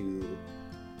directing to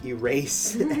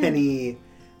erase any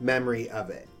memory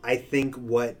of it. I think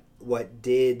what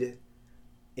did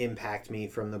impact me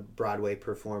from the Broadway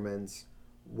performance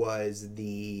was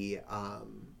the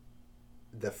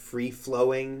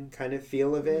free-flowing kind of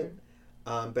feel of it.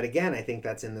 But again, I think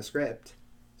that's in the script,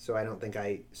 so I don't think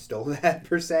I stole that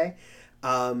per se.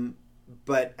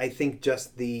 But I think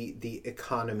just the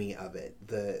economy of it,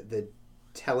 the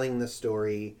telling the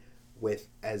story with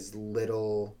as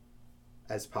little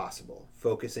as possible,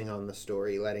 focusing on the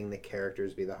story, letting the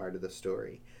characters be the heart of the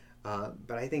story.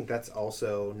 But I think that's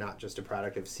also not just a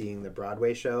product of seeing the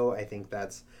Broadway show. I think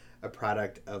that's a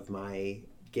product of my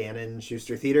Gannon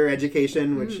Schuster Theater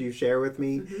education, which you share with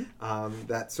me.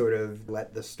 That sort of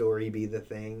let the story be the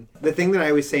thing. The thing that I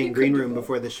always say in Green Room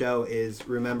before the show is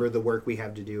remember the work we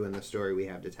have to do and the story we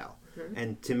have to tell.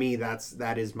 And to me,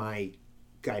 that is my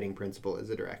guiding principle as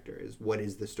a director, is what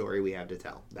is the story we have to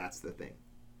tell. That's the thing.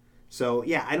 So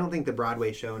yeah, I don't think the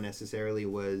Broadway show necessarily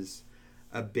was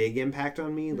a big impact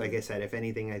on me. Like I said, if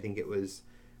anything, I think it was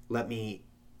let me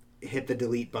hit the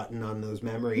delete button on those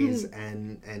memories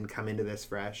and come into this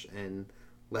fresh, and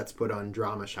let's put on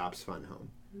Drama Shop's Fun Home.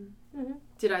 Mm-hmm.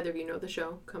 Did either of you know the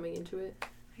show coming into it?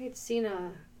 I had seen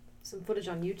some footage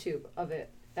on YouTube of it.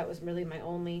 That was really my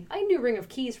only. I knew Ring of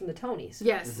Keys from the Tonys.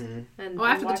 Yes. And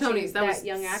After the watching Tonys, that was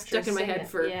young actress stuck in my sing head it.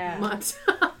 for Yeah. months.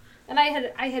 And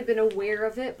I had been aware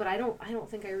of it, but I don't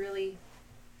think I really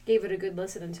gave it a good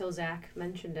listen until Zach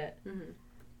mentioned it.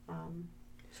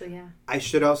 So yeah. I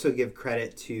should also give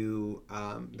credit to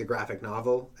the graphic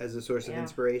novel as a source of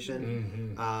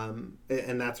inspiration.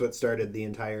 And that's what started the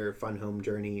entire Fun Home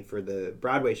journey for the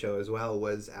Broadway show as well,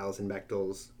 was Alison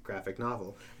Bechdel's graphic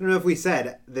novel. I don't know if we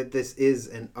said that this is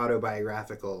an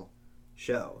autobiographical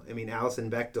show. I mean, Alison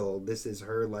Bechdel, this is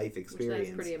her life experience.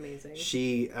 That's pretty amazing.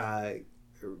 She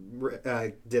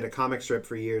did a comic strip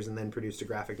for years and then produced a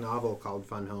graphic novel called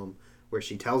Fun Home, where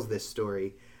she tells this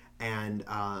story. And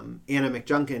Anna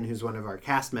McJunkin, who's one of our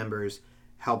cast members,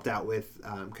 helped out with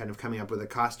kind of coming up with a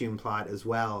costume plot as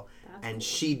well. And cool.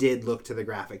 She did look to the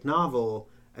graphic novel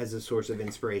as a source of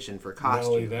inspiration for costumes.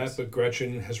 Not only that, but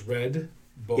Gretchen has read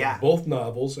both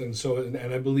novels, and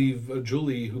I believe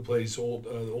Julie, who plays old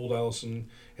Allison,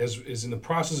 is in the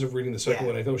process of reading the second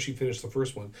one. I know she finished the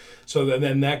first one. So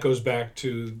then that goes back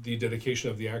to the dedication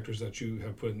of the actors that you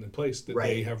have put in place, that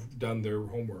they have done their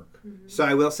homework. So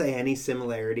I will say any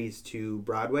similarities to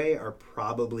Broadway are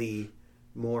probably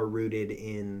more rooted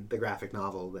in the graphic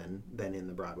novel than in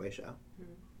the Broadway show.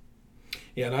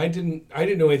 Yeah, and I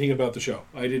didn't know anything about the show.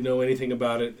 I didn't know anything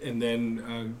about it, and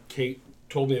then Kate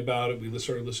told me about it. We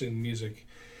started listening to music,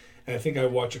 and I think I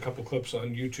watched a couple clips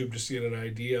on YouTube just to get an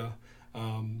idea.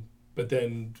 But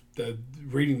then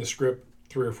reading the script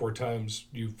 3 or 4 times,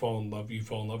 you fall in love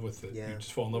with it. You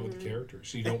just fall in love with the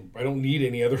characters. I don't need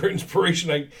any other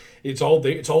inspiration. It's all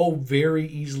there. It's all very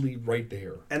easily right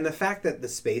there. And the fact that the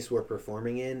space we're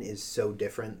performing in is so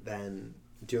different than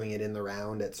doing it in the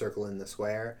round at Circle in the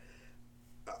Square.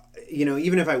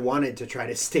 Even if I wanted to try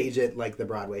to stage it like the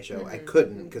Broadway show, I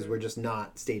couldn't, because we're just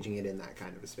not staging it in that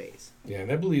kind of a space. Yeah,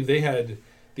 and I believe they had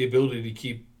the ability to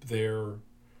keep their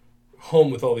home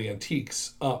with all the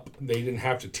antiques up. They didn't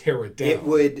have to tear it down. It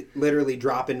would literally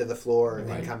drop into the floor and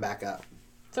then come back up.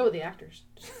 So would the actors.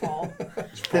 Just fall.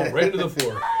 Just fall right into the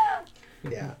floor.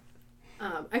 Yeah.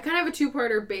 I kind of have a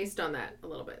two-parter based on that a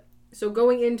little bit. So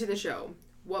going into the show,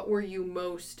 what were you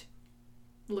most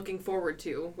looking forward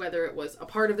to, whether it was a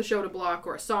part of the show to block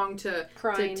or a song to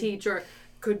teach, or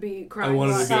could be crying. I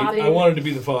wanted to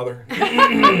be the father.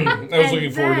 I was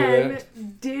looking forward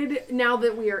to that. Now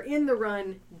that we are in the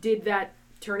run, did that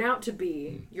turn out to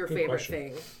be your Good favorite question.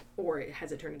 thing, or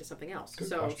has it turned into something else? Good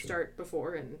so question. Start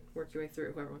before and work your way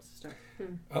through. Whoever wants to start.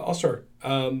 I'll start.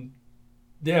 Oh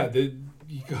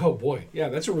boy, yeah,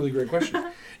 that's a really great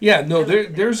question. Yeah, no,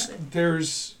 there's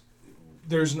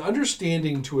an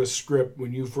understanding to a script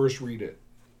when you first read it.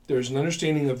 There's an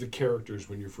understanding of the characters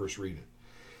when you first read it.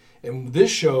 And this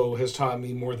show has taught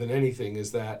me more than anything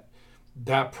is that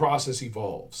process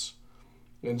evolves.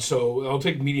 And so I'll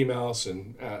take Medium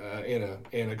Allison.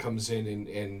 Anna comes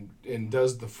in and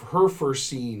does her first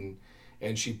scene,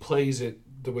 and she plays it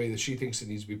the way that she thinks it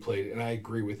needs to be played, and I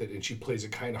agree with it, and she plays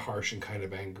it kind of harsh and kind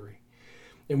of angry.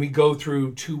 And we go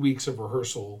through 2 weeks of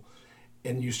rehearsal,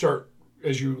 and you start,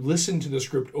 as you listen to the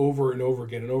script over and over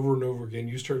again and over and over again,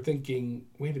 you start thinking,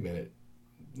 wait a minute.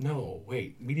 No,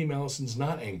 wait. Medium Allison's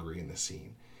not angry in this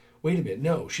scene. Wait a minute.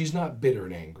 No, she's not bitter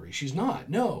and angry. She's not.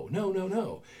 No.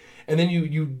 And then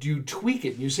you tweak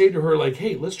it and you say to her, like,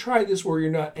 hey, let's try this where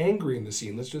you're not angry in the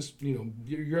scene. Let's just,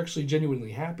 you're actually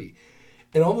genuinely happy.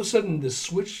 And all of a sudden the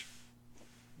switch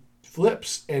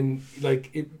flips and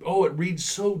it reads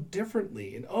so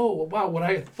differry. And oh, wow, what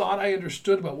I thought I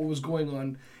understood about what was going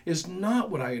on is not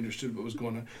what I understood what was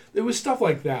going on. There was stuff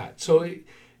like that. So,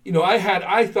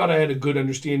 I thought I had a good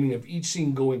understanding of each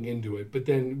scene going into it, but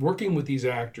then working with these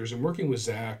actors and working with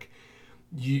Zach,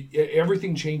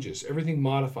 everything changes, everything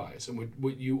modifies, and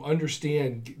what you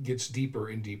understand gets deeper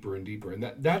and deeper and deeper.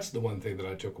 And that's the one thing that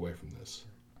I took away from this.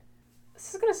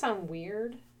 This is going to sound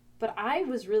weird, but I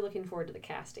was really looking forward to the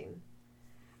casting.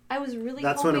 I was really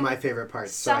That's one of my favorite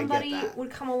parts, so I get that. Somebody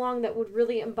would come along that would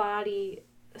really embody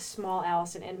small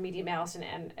Allison and medium Allison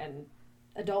and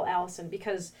adult Allison,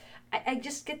 because I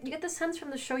just you get the sense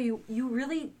from the show you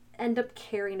really end up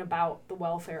caring about the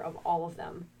welfare of all of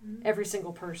them, every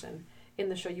single person in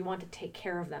the show. You want to take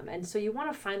care of them, and so you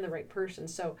want to find the right person.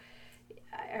 So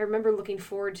I remember looking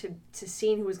forward to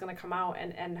seeing who was going to come out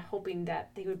and hoping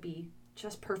that they would be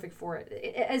just perfect for it,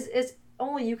 as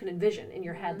only you can envision in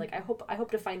your head. Like I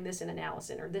hope to find this in an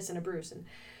Allison or this in a Bruce,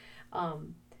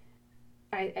 and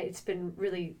it's been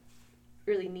really,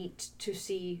 really neat to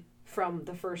see from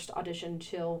the first audition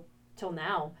till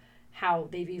now, how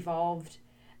they've evolved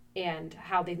and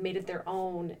how they've made it their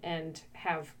own and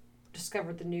have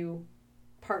discovered the new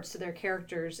parts to their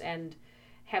characters and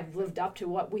have lived up to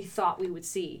what we thought we would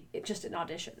see just in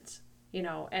auditions,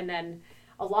 and then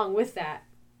along with that,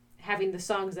 having the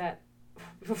songs that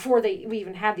before we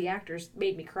even had the actors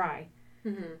made me cry.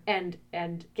 Mm-hmm.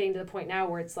 And getting to the point now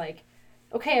where it's like,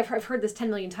 okay, I've heard this 10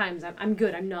 million times. I'm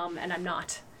good. I'm numb, and I'm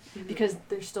not, because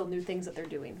there's still new things that they're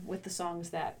doing with the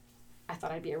songs that I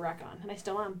thought I'd be a wreck on, and I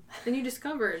still am. And you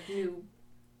discovered new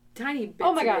tiny bits.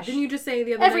 Oh my gosh! Didn't you just say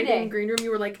the other night in the green room, you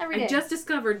were like, I just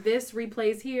discovered this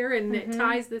replays here, and it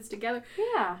ties this together.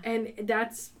 Yeah. And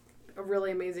that's a really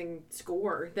amazing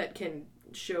score that can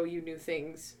show you new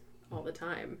things all the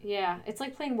time. Yeah, it's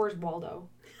like playing Where's Waldo.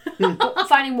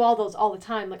 Finding Waldos all the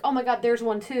time, like, oh my god, there's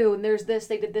one too, and there's this,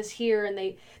 they did this here, and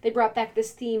they brought back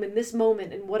this theme in this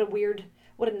moment, and what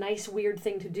a nice weird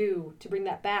thing to do to bring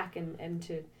that back and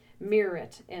to mirror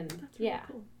it, and that's really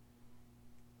cool.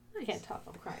 Nice. I can't talk,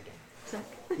 I'll cry again.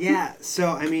 Yeah, so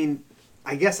I mean,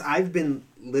 I guess I've been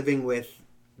living with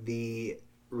the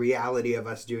reality of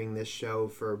us doing this show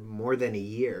for more than a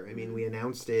year. I mean, we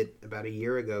announced it about a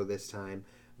year ago this time.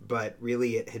 But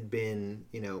really it had been,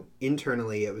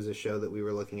 internally it was a show that we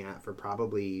were looking at for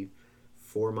probably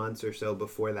 4 months or so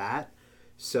before that.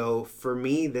 So for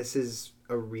me, this is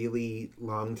a really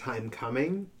long time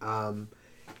coming.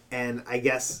 And I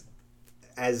guess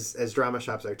as Drama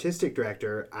Shop's artistic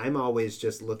director, I'm always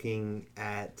just looking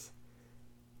at,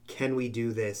 can we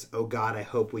do this? Oh God, I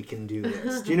hope we can do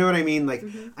this. Do you know what I mean? Like,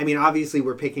 I mean, obviously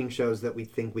we're picking shows that we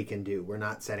think we can do. We're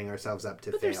not setting ourselves up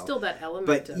to fail. But there's still that element.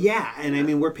 But I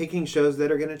mean, we're picking shows that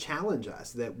are going to challenge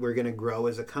us, that we're going to grow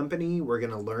as a company. We're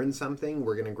going to learn something.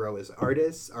 We're going to grow as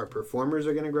artists. Our performers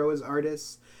are going to grow as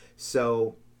artists.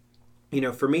 So,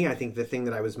 for me, I think the thing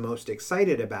that I was most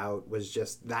excited about was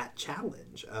just that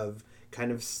challenge of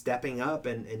kind of stepping up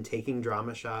and taking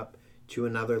Drama Shop to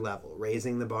another level,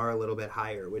 raising the bar a little bit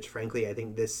higher, which frankly, I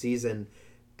think this season,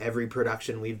 every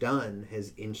production we've done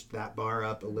has inched that bar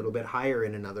up a little bit higher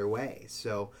in another way.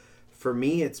 So for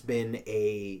me, it's been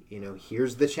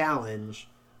here's the challenge.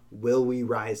 Will we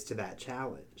rise to that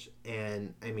challenge?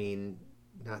 And I mean,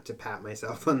 not to pat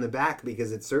myself on the back,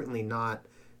 because it's certainly not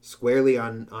squarely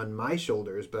on my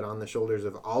shoulders, but on the shoulders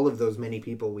of all of those many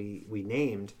people we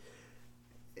named.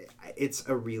 It's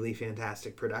a really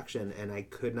fantastic production, and I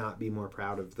could not be more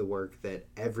proud of the work that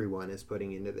everyone is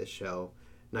putting into this show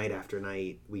night after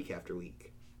night, week after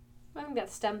week. I think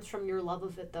that stems from your love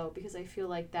of it, though, because I feel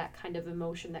like that kind of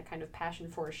emotion, that kind of passion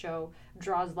for a show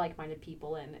draws like-minded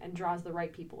people in and draws the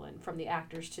right people in, from the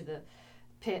actors to the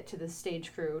pit to the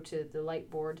stage crew to the light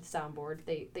board, the soundboard.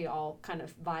 They all kind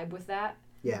of vibe with that.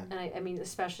 Yeah. And I mean,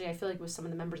 especially I feel like with some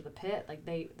of the members of the pit, like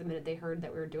the minute they heard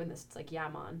that we were doing this, it's like, yeah,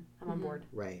 I'm on board.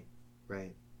 Right.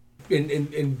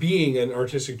 And being an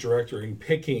artistic director and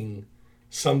picking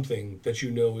something that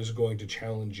is going to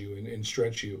challenge you and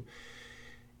stretch you,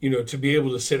 to be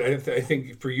able to sit, I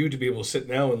think for you to be able to sit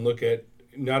now and look at,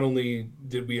 not only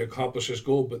did we accomplish this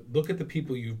goal, but look at the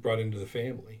people you've brought into the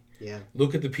family. Yeah.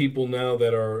 Look at the people now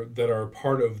that are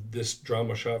part of this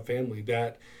Drama Shop family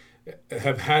that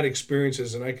have had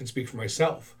experiences, and I can speak for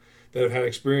myself, that have had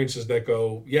experiences that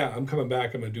go, yeah, I'm coming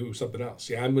back, I'm going to do something else.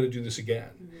 Yeah, I'm going to do this again.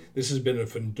 Mm-hmm. This has been a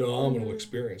phenomenal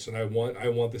experience, and I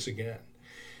want this again.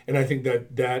 And I think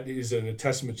that is a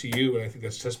testament to you, and I think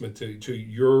that's a testament to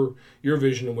your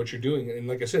vision and what you're doing. And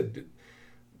like I said,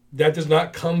 that does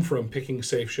not come from picking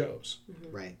safe shows.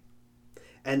 Mm-hmm. Right.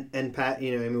 And Pat, I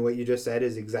mean, what you just said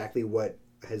is exactly what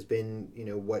has been,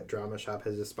 what Drama Shop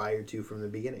has aspired to from the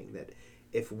beginning, that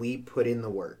if we put in the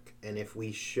work and if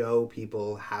we show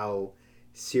people how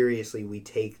seriously we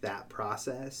take that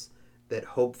process, that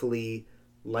hopefully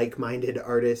like-minded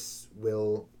artists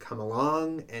will come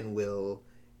along and will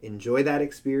enjoy that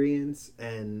experience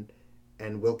and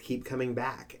will keep coming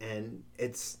back. And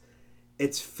it's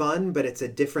fun, but it's a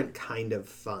different kind of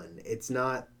fun. It's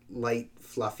not light,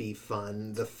 fluffy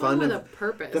fun. The fun with of a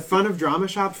purpose. The fun of Drama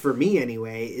Shop for me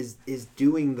anyway is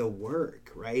doing the work,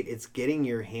 right? It's getting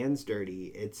your hands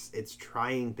dirty. It's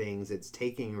trying things, it's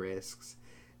taking risks.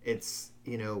 It's,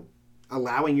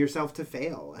 allowing yourself to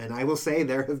fail. And I will say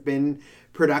there have been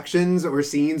productions or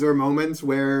scenes or moments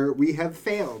where we have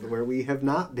failed, where we have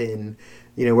not been,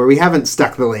 where we haven't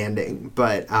stuck the landing.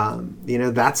 But,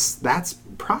 that's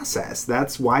process.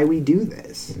 That's why we do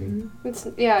this.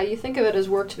 Mm-hmm. You think of it as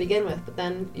work to begin with, but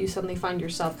then you suddenly find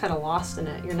yourself kind of lost in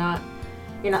it. You're not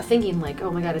thinking like,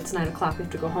 oh my god, it's 9:00, we have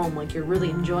to go home. Like, you're really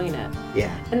enjoying it.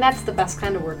 Yeah. And that's the best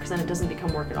kind of work, because then it doesn't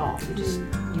become work at all. You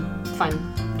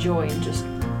find joy in just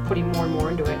putting more and more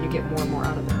into it, and you get more and more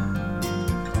out of it.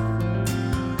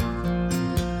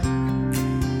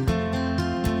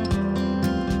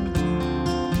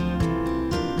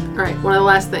 All right, one of the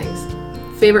last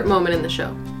things. Favorite moment in the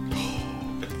show?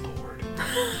 Good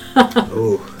Lord.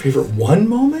 Ooh. Favorite one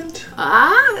moment?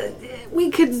 We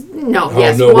could no. Oh,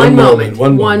 Yes, no, one moment.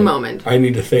 One One moment. moment. I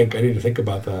need to think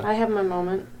about that. I have my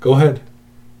moment. Go ahead.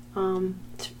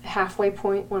 Halfway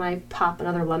point when I pop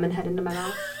another lemon head into my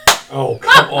mouth. Oh,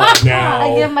 come on now.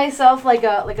 I give myself like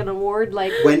an award,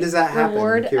 like When does that happen?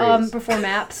 reward I'm curious. before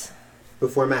maps.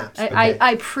 Before maps.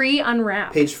 I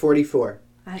pre-unwrap. Page 44.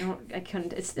 I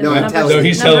couldn't. It's No, I'm number- telling you. No,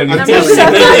 he's telling you. number I'm telling you.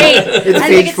 78. It's I think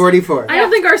page it's- 44. I don't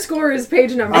think our score is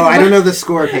page number. Oh, I don't know the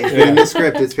score page, but in the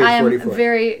script it's page I am 44.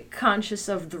 very conscious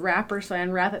of the wrapper, so I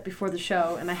unwrap it before the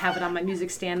show, and I have it on my music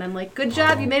stand. I'm like, "Good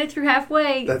job, you made it through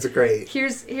halfway." That's great.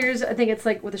 Here's. I think it's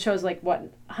like what the show's like. What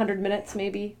 100 minutes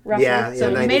maybe roughly. Yeah, so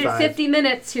you made it 95. 50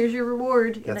 minutes. Here's your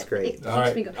reward. That's And great. It All keeps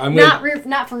right, me going. I'm gonna-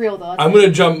 Not for real though. I'm gonna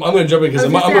jump in because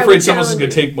I'm afraid someone else is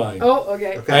gonna take mine. Oh,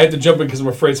 okay. Okay. I had to jump in because I'm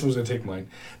afraid someone's gonna take mine.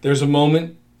 There's a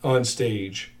moment on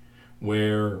stage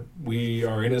where we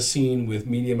are in a scene with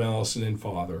Medium Allison and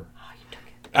Father.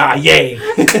 Oh, you took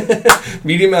it. Yay!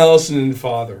 Medium Allison and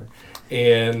Father.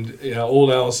 And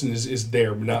old Allison is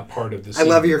there, but not part of the I scene.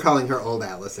 love you're calling her old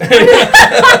Allison.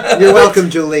 You're welcome,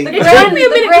 Julie. It took me a minute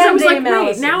because I grand was like, dame wait,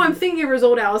 Allison. now I'm thinking it was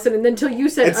old Allison, and then until you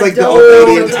said It's like the adult old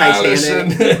lady in Allison.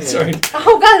 Titanic. Allison. Sorry.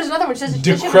 Oh God, there's another one. Does she have a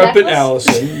Decrepit necklace?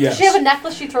 Allison, Does yes. she have a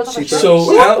necklace she throws off her She shirt? So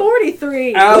She's Al-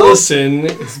 43. Allison,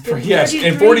 yes,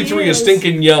 and 43 is years.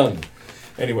 stinking young.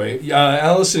 Anyway,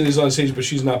 Allison is on stage, but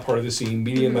she's not part of the scene.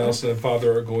 Medium Allison and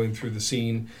Father are going through the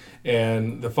scene,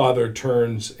 and the father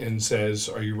turns and says,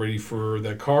 "Are you ready for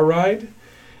that car ride?"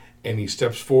 And he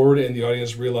steps forward, and the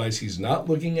audience realize he's not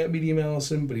looking at Medium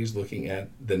Allison, but he's looking at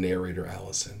the narrator,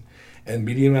 Allison. And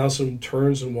Medium Allison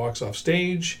turns and walks off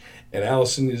stage, and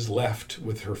Allison is left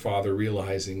with her father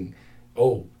realizing,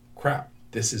 "Oh, crap,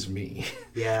 this is me."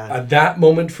 Yeah. That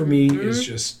moment for me is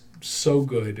just so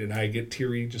good, and I get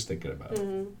teary just thinking about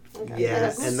it. Okay. Yeah,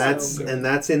 That's and so that's good. and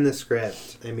that's in the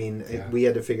script. I mean, Yeah. we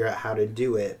had to figure out how to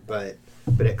do it, but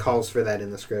it calls for that in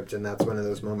the script, and that's one of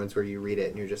those moments where you read it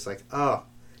and you're just like, oh,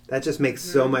 that just makes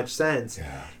so much sense.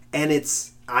 Yeah. And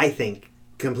it's, I think,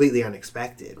 completely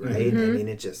unexpected, right? Mm-hmm. I mean,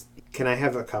 it just. Can I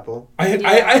have a couple? I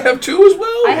have two as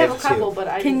well. I have a have two. couple, but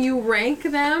I Can you rank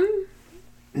them?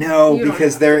 No, You don't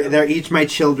because have they're each my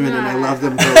children, and I love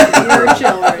them both. Your equally.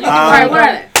 children. Um, All right, what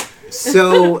are they?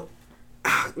 So,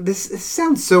 this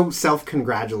sounds so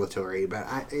self-congratulatory, but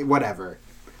whatever.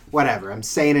 I'm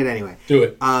saying it anyway. Do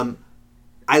it.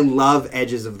 I love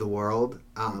Edges of the World.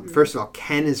 First of all,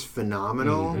 Ken is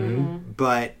phenomenal,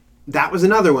 but that was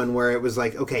another one where it was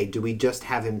like, okay, do we just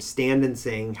have him stand and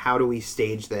sing? How do we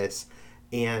stage this?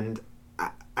 And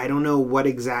I don't know what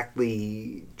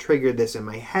exactly triggered this in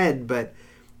my head, but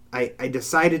I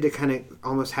decided to kind of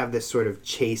almost have this sort of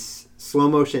slow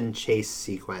motion chase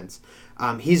sequence.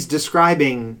 He's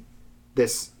describing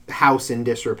this house in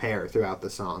disrepair throughout the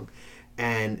song.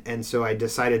 And so I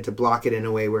decided to block it in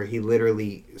a way where he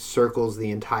literally circles the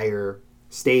entire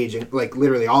stage, like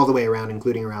literally all the way around,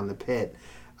 including around the pit.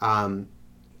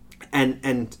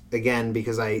 And again,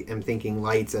 because I am thinking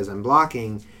lights as I'm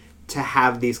blocking, to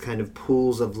have these kind of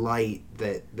pools of light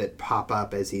that pop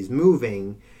up as he's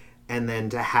moving, and then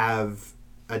to have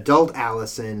adult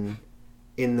Allison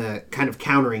in the kind of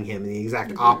countering him in the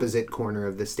exact opposite corner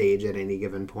of the stage at any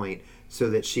given point, so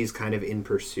that she's kind of in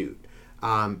pursuit.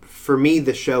 For me,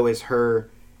 the show is her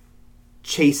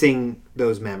chasing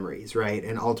those memories, right?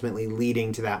 And ultimately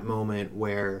leading to that moment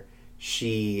where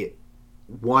she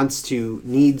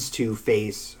needs to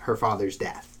face her father's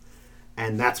death.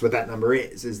 And that's what that number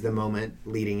is the moment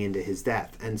leading into his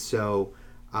death. And so,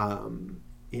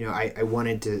 I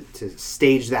wanted to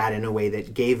stage that in a way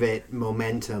that gave it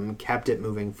momentum, kept it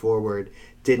moving forward,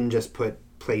 didn't just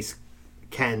place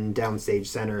Ken downstage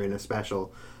center in a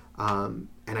special. And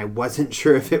I wasn't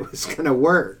sure if it was going to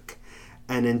work.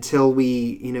 And until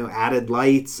we, added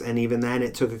lights, and even then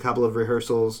it took a couple of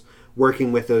rehearsals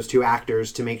working with those two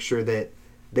actors to make sure that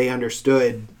they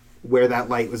understood where that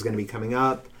light was going to be coming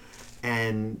up.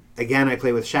 And again, I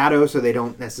play with shadow, so they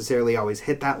don't necessarily always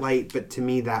hit that light. But to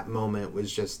me, that moment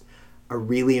was just a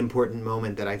really important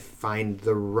moment that I find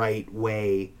the right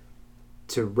way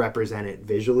to represent it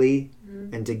visually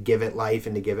and to give it life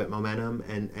and to give it momentum.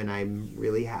 And I'm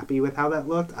really happy with how that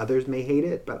looked. Others may hate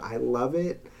it, but I love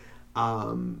it.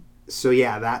 So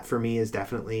yeah, that for me is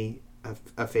definitely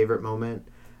a favorite moment.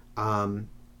 And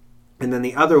then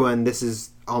the other one, this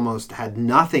is almost had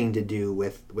nothing to do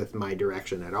with my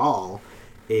direction at all,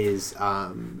 is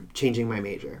changing my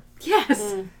major. Yes.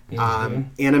 Anna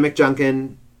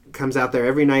McJunkin comes out there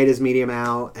every night as Medium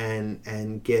Al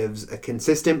and gives a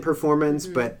consistent performance,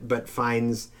 but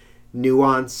finds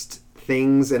nuanced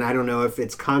things, and I don't know if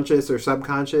it's conscious or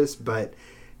subconscious, but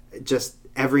just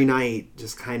every night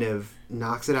just kind of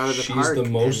knocks it out of the park. She's the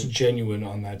most genuine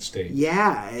on that stage.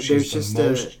 Yeah, She's the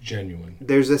most genuine.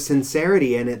 There's a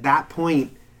sincerity, and at that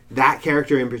point, that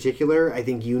character in particular, I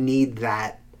think you need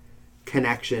that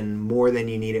connection more than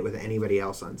you need it with anybody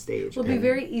else on stage. It'll be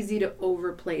very easy to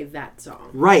overplay that song.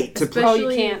 Right. Oh, you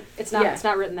can't. It's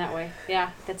not written that way.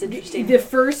 Yeah, that's interesting. The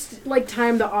first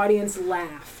time the audience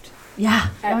laughed. Yeah.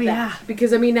 At that.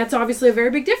 Because, I mean, that's obviously a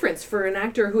very big difference for an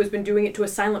actor who has been doing it to a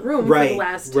silent room for the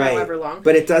last however long.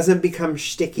 But it doesn't become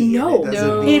shticky.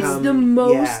 It's the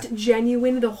most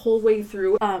genuine the whole way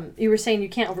through. You were saying you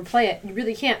can't overplay it. You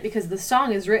really can't, because the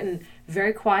song is written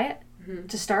very quiet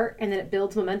to start, and then it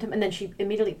builds momentum, and then she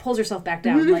immediately pulls herself back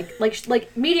down.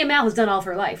 Like Media Mal has done all of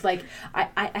her life. Like,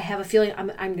 I have a feeling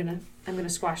I'm gonna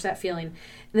squash that feeling. And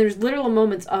there's literal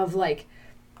moments of like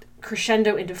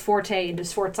crescendo into forte into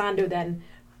sforzando, then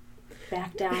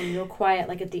back down real quiet,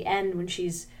 like at the end when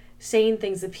she's saying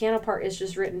things. The piano part is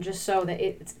just written just so that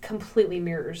it completely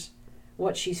mirrors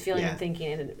what she's feeling and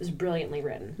thinking, and it was brilliantly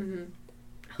written.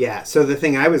 Yeah, so the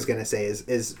thing I was going to say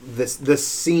is the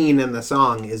scene in the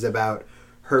song is about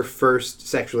her first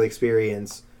sexual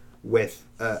experience with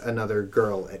another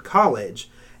girl at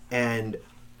college, and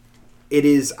it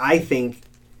is, I think,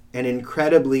 an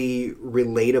incredibly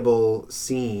relatable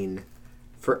scene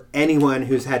for anyone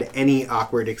who's had any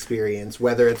awkward experience,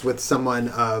 whether it's with someone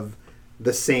of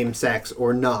the same sex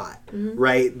or not,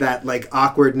 right? That like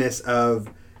awkwardness of,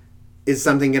 is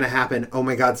something going to happen? Oh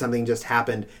my God, something just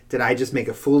happened. Did I just make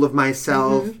a fool of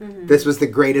myself? This was the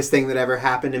greatest thing that ever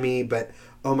happened to me, but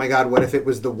oh my God, what if it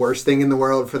was the worst thing in the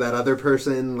world for that other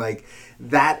person? Like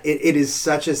that, it is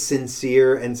such a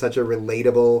sincere and such a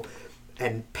relatable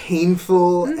and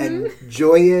painful and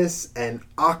joyous and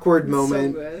awkward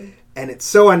moment. So good. And it's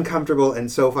so uncomfortable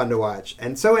and so fun to watch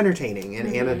and so entertaining.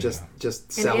 And Anna just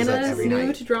sells it every night. Anna's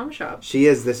new to Drama Shop. She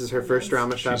is. This is her first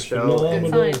Drama Shop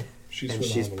show.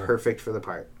 She's perfect for the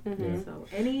part. So,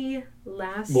 any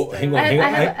last... Well, hang on. I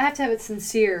have to have it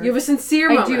sincere. You have a sincere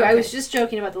moment. I do. Okay. I was just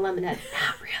joking about the Lemonhead.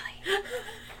 Not really.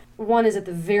 One is at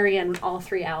the very end when all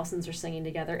three Allisons are singing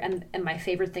together. And my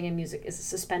favorite thing in music is a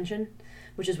suspension,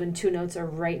 which is when two notes are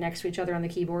right next to each other on the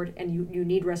keyboard and you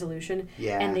need resolution.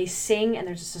 Yeah. And they sing and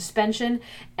there's a suspension,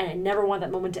 and I never want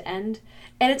that moment to end.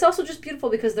 And it's also just beautiful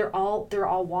because they're all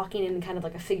walking in kind of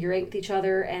like a figure eight with each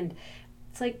other, and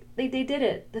it's like they did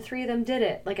it. The three of them did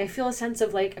it. Like I feel a sense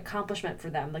of like accomplishment for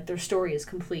them. Like their story is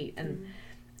complete. And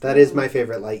that is my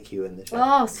favorite light cue in the show.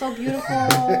 Oh, so beautiful.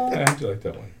 I actually like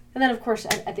that one. And then of course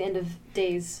at the end of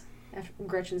Days, after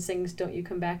Gretchen sings "Don't You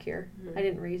Come Back Here," I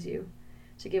didn't raise you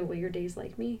to give away your days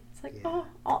like me. It's like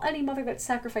any mother that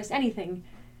sacrificed anything,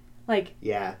 like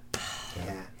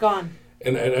gone.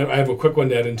 And I have a quick one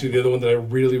to add into the other one that I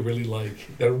really, really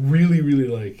like. That I really, really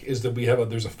like is that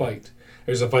there's a fight.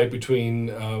 There's a fight between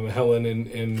Helen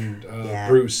and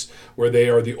Bruce, where they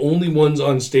are the only ones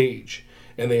on stage,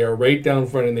 and they are right down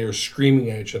front, and they are screaming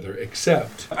at each other.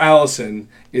 Except Allison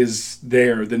is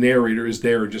there, the narrator is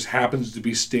there, and just happens to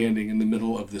be standing in the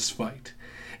middle of this fight,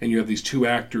 and you have these two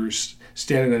actors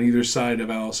standing on either side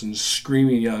of Allison,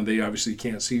 screaming and yelling. They obviously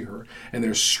can't see her, and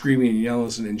they're screaming and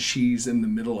yelling, and she's in the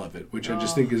middle of it, which I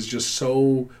just think is just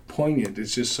so poignant.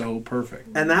 It's just so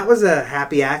perfect. And that was a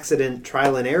happy accident,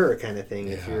 trial and error kind of thing,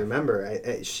 if you remember.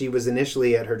 She was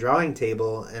initially at her drawing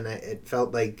table, and it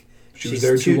felt like she's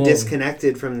too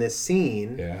disconnected from this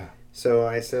scene. Yeah. So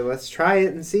I said, let's try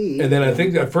it and see. And then I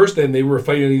think at first then they were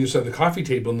fighting on either side of the coffee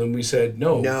table, and then we said,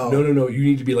 no, you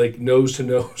need to be like nose to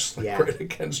nose, like right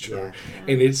against her.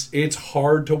 Yeah. And it's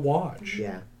hard to watch.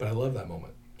 Yeah. But I love that moment.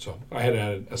 So I had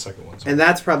added a second one. So. And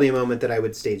that's probably a moment that I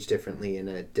would stage differently in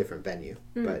a different venue.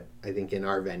 But I think in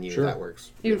our venue that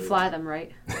works. You would fly them,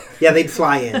 right? Yeah, they'd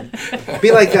fly in.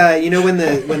 Be like when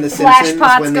the Simpsons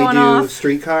when they do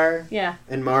Streetcar. Yeah.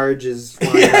 And Marge is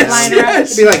flying around.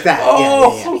 It'd be like that.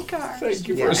 Oh, yeah. Streetcar. Thank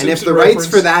you for and if the rights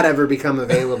for that ever become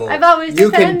available, I've always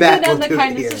you can bet on we'll the do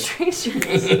kindness it of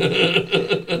strangers.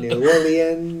 New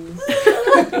Orleans.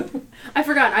 I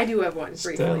forgot. I do have one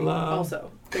briefly.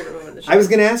 Also, favorite moment of the show. I was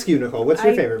going to ask you, Nicole. What's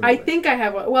your favorite moment? I think I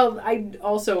have one. Well, I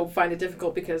also find it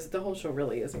difficult because the whole show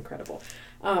really is incredible.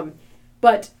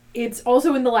 But it's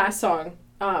also in the last song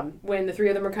when the three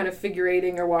of them are kind of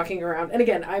figurating or walking around. And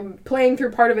again, I'm playing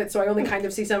through part of it, so I only kind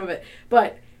of see some of it.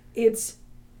 But it's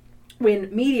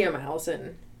when Medium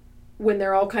Allison, when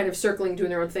they're all kind of circling, doing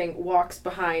their own thing, walks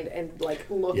behind and like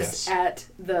looks at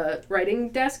the writing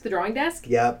desk, the drawing desk.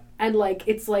 Yep. And like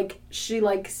it's like she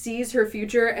like sees her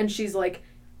future and she's like,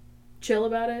 chill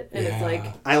about it, and it's Yeah. like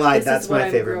I lied. this That's is what my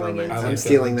I'm favorite growing moment. into. I I'm like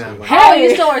stealing that that one, one. too. Oh, Hey!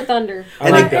 you stole our thunder. I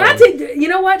And like I- that That's one. it. You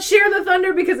know what? Share the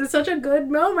thunder because it's such a good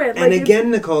moment. And Like, again,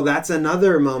 Nicole, that's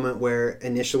another moment where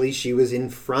initially she was in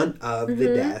front of the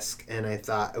desk, and I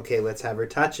thought, okay, let's have her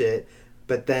touch it.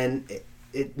 But then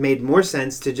it made more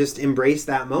sense to just embrace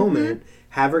that moment,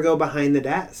 have her go behind the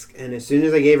desk. And as soon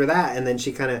as I gave her that, and then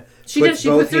she kind of puts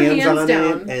both puts her hands hands on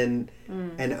down. it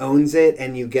and owns it,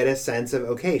 and you get a sense of,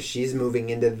 okay, she's moving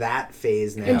into that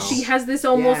phase now. and she has this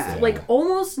almost Yeah. like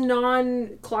almost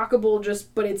non-clockable,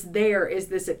 just but it's there is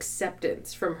this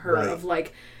acceptance from her Right. of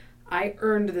like, I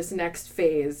earned this next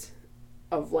phase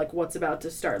of like what's about to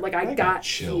start. Like I got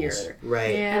chills. here,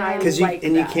 Right. and I Because like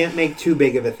you that. can't make too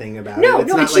big of a thing about No, it. It's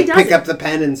no, not and she like pick doesn't. up the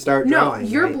pen and start No, drawing.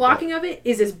 your right? blocking of it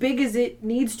is as big as it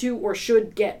needs to or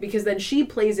should get because then she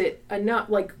plays it enough.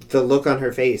 Like But the look on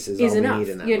her face is all enough, we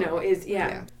need in that you know. moment. Is yeah.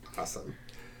 Yeah. Awesome.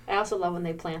 I also love when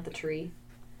they plant the tree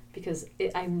because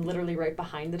I'm literally right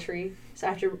behind the tree. So I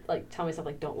have to like tell myself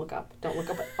like don't look up at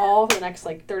all for the next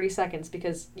like 30 seconds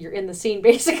because you're in the scene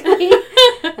basically.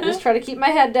 I just try to keep my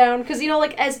head down because you know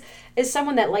like as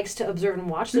someone that likes to observe and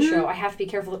watch the show, I have to be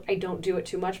careful that I don't do it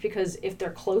too much because if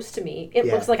they're close to me, it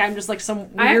Yeah. looks like I'm just like some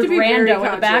I have weird to be very rando in the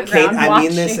conscious. background Kate, I watching.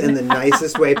 mean this in the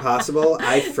nicest way possible.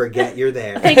 I forget you're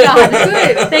there. Thank God.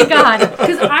 Good. Thank God.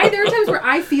 Because there are times where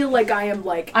I feel like I am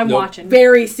like I'm Nope. watching.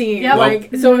 very seen. Yep.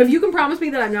 Like so, if you can promise me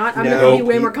that I'm not, I'm No. gonna be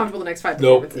way Nope. more comfortable the next 5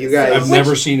 Nope. performances. You guys- I've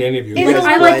never seen any of you. You guys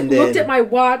I like blend looked in. at my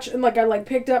watch and like I like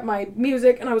picked up my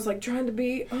music and I was like trying to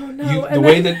be the The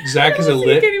way that Zach is a you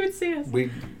lit, can't even see us.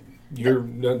 there's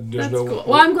That's no. cool.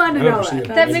 Well, I'm glad to I've know never that. seen it.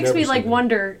 That That I've makes never me like seen it.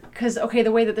 wonder because okay,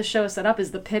 the way that the show is set up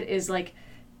is the pit is like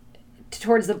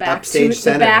towards the back, Upstage the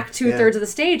center. back 2/3 Yeah. of the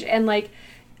stage, and like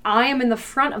I am in the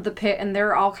front of the pit, and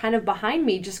they're all kind of behind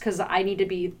me just because I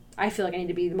feel like I need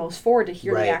to be the most forward to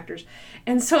hear Right. the actors,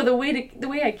 and so the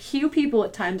way I cue people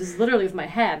at times is literally with my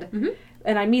head.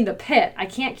 And I mean the pit. I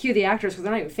can't cue the actors because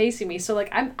they're not even facing me. So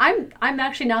like I'm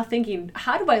actually now thinking,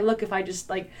 how do I look if I just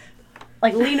like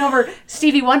lean over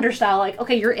Stevie Wonder style, like,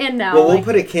 okay, you're in now. Well, we'll like,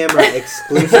 put a camera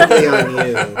exclusively on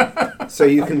you, so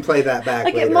you can play that back.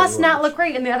 like later it must and not watch. look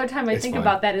great. And the other time I It's think fine.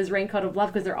 about that is Raincoat of Love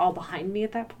because they're all behind me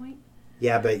at that point.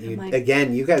 Yeah, but like,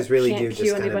 again, you guys really Can't do cue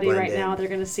just kind of anybody blend right in. now. They're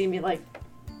gonna see me like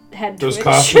head Those twitch.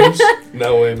 costumes?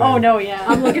 No way, man. Oh no, yeah.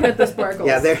 I'm looking at the sparkles.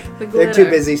 Yeah, The they're too glitter.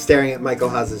 busy staring at Michael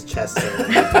Haas's chest hair.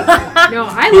 No,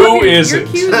 I Who love your isn't?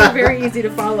 cues are very easy to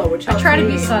follow, which helps try to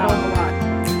me be subtle. a lot.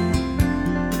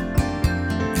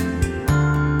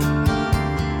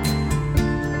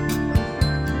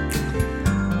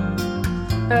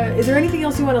 Is there anything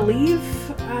else you want to leave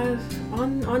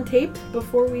on tape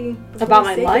before we About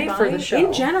my say life or goodbye? the show?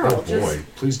 In general, Oh just boy,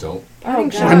 please don't. Oh,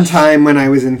 gosh. One time when I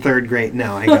was in 3rd grade.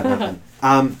 No, I got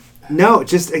nothing. No,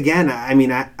 just again, I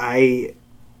mean, I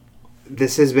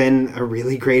this has been a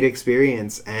really great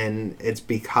experience, and it's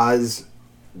because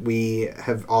we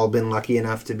have all been lucky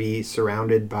enough to be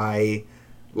surrounded by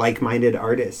like-minded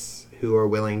artists who are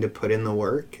willing to put in the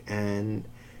work and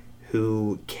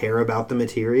who care about the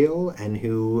material and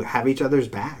who have each other's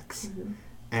backs.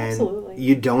 And Absolutely.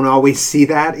 you don't always see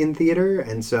that in theater,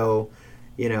 and so,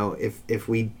 you know, if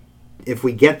we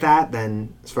get that,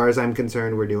 then as far as I'm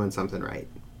concerned, we're doing something right.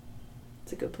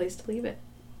 it's a good place to leave it.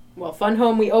 Well, Fun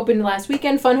Home, we opened last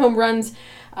weekend. Fun Home runs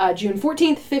June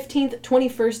 14th, 15th,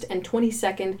 21st, and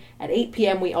 22nd at 8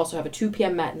 p.m. We also have a 2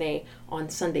 p.m. matinee on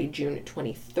Sunday, June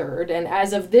 23rd. And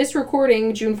as of this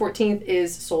recording, June 14th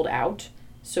is sold out.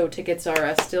 So tickets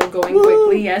are still going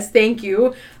quickly. Yes, thank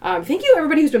you. Thank you,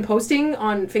 everybody who's been posting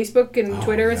on Facebook and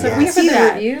Twitter and stuff. yeah. We have See the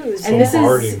that. reviews. And this is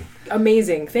Bombarding.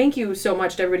 amazing. Thank you so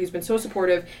much to everybody who's been so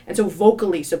supportive and so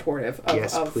vocally supportive of,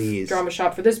 Yes, please. Drama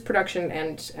Shop for this production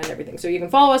and everything. So you can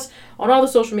follow us on all the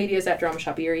social medias at Drama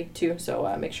Shop Erie too.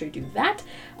 So make sure you do that.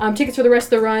 Tickets for the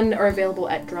rest of the run are available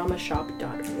at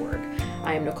dramashop.org.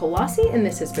 I am Nicole Lassie, and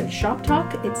this has been Shop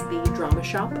Talk. It's the Drama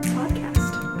Shop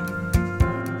podcast.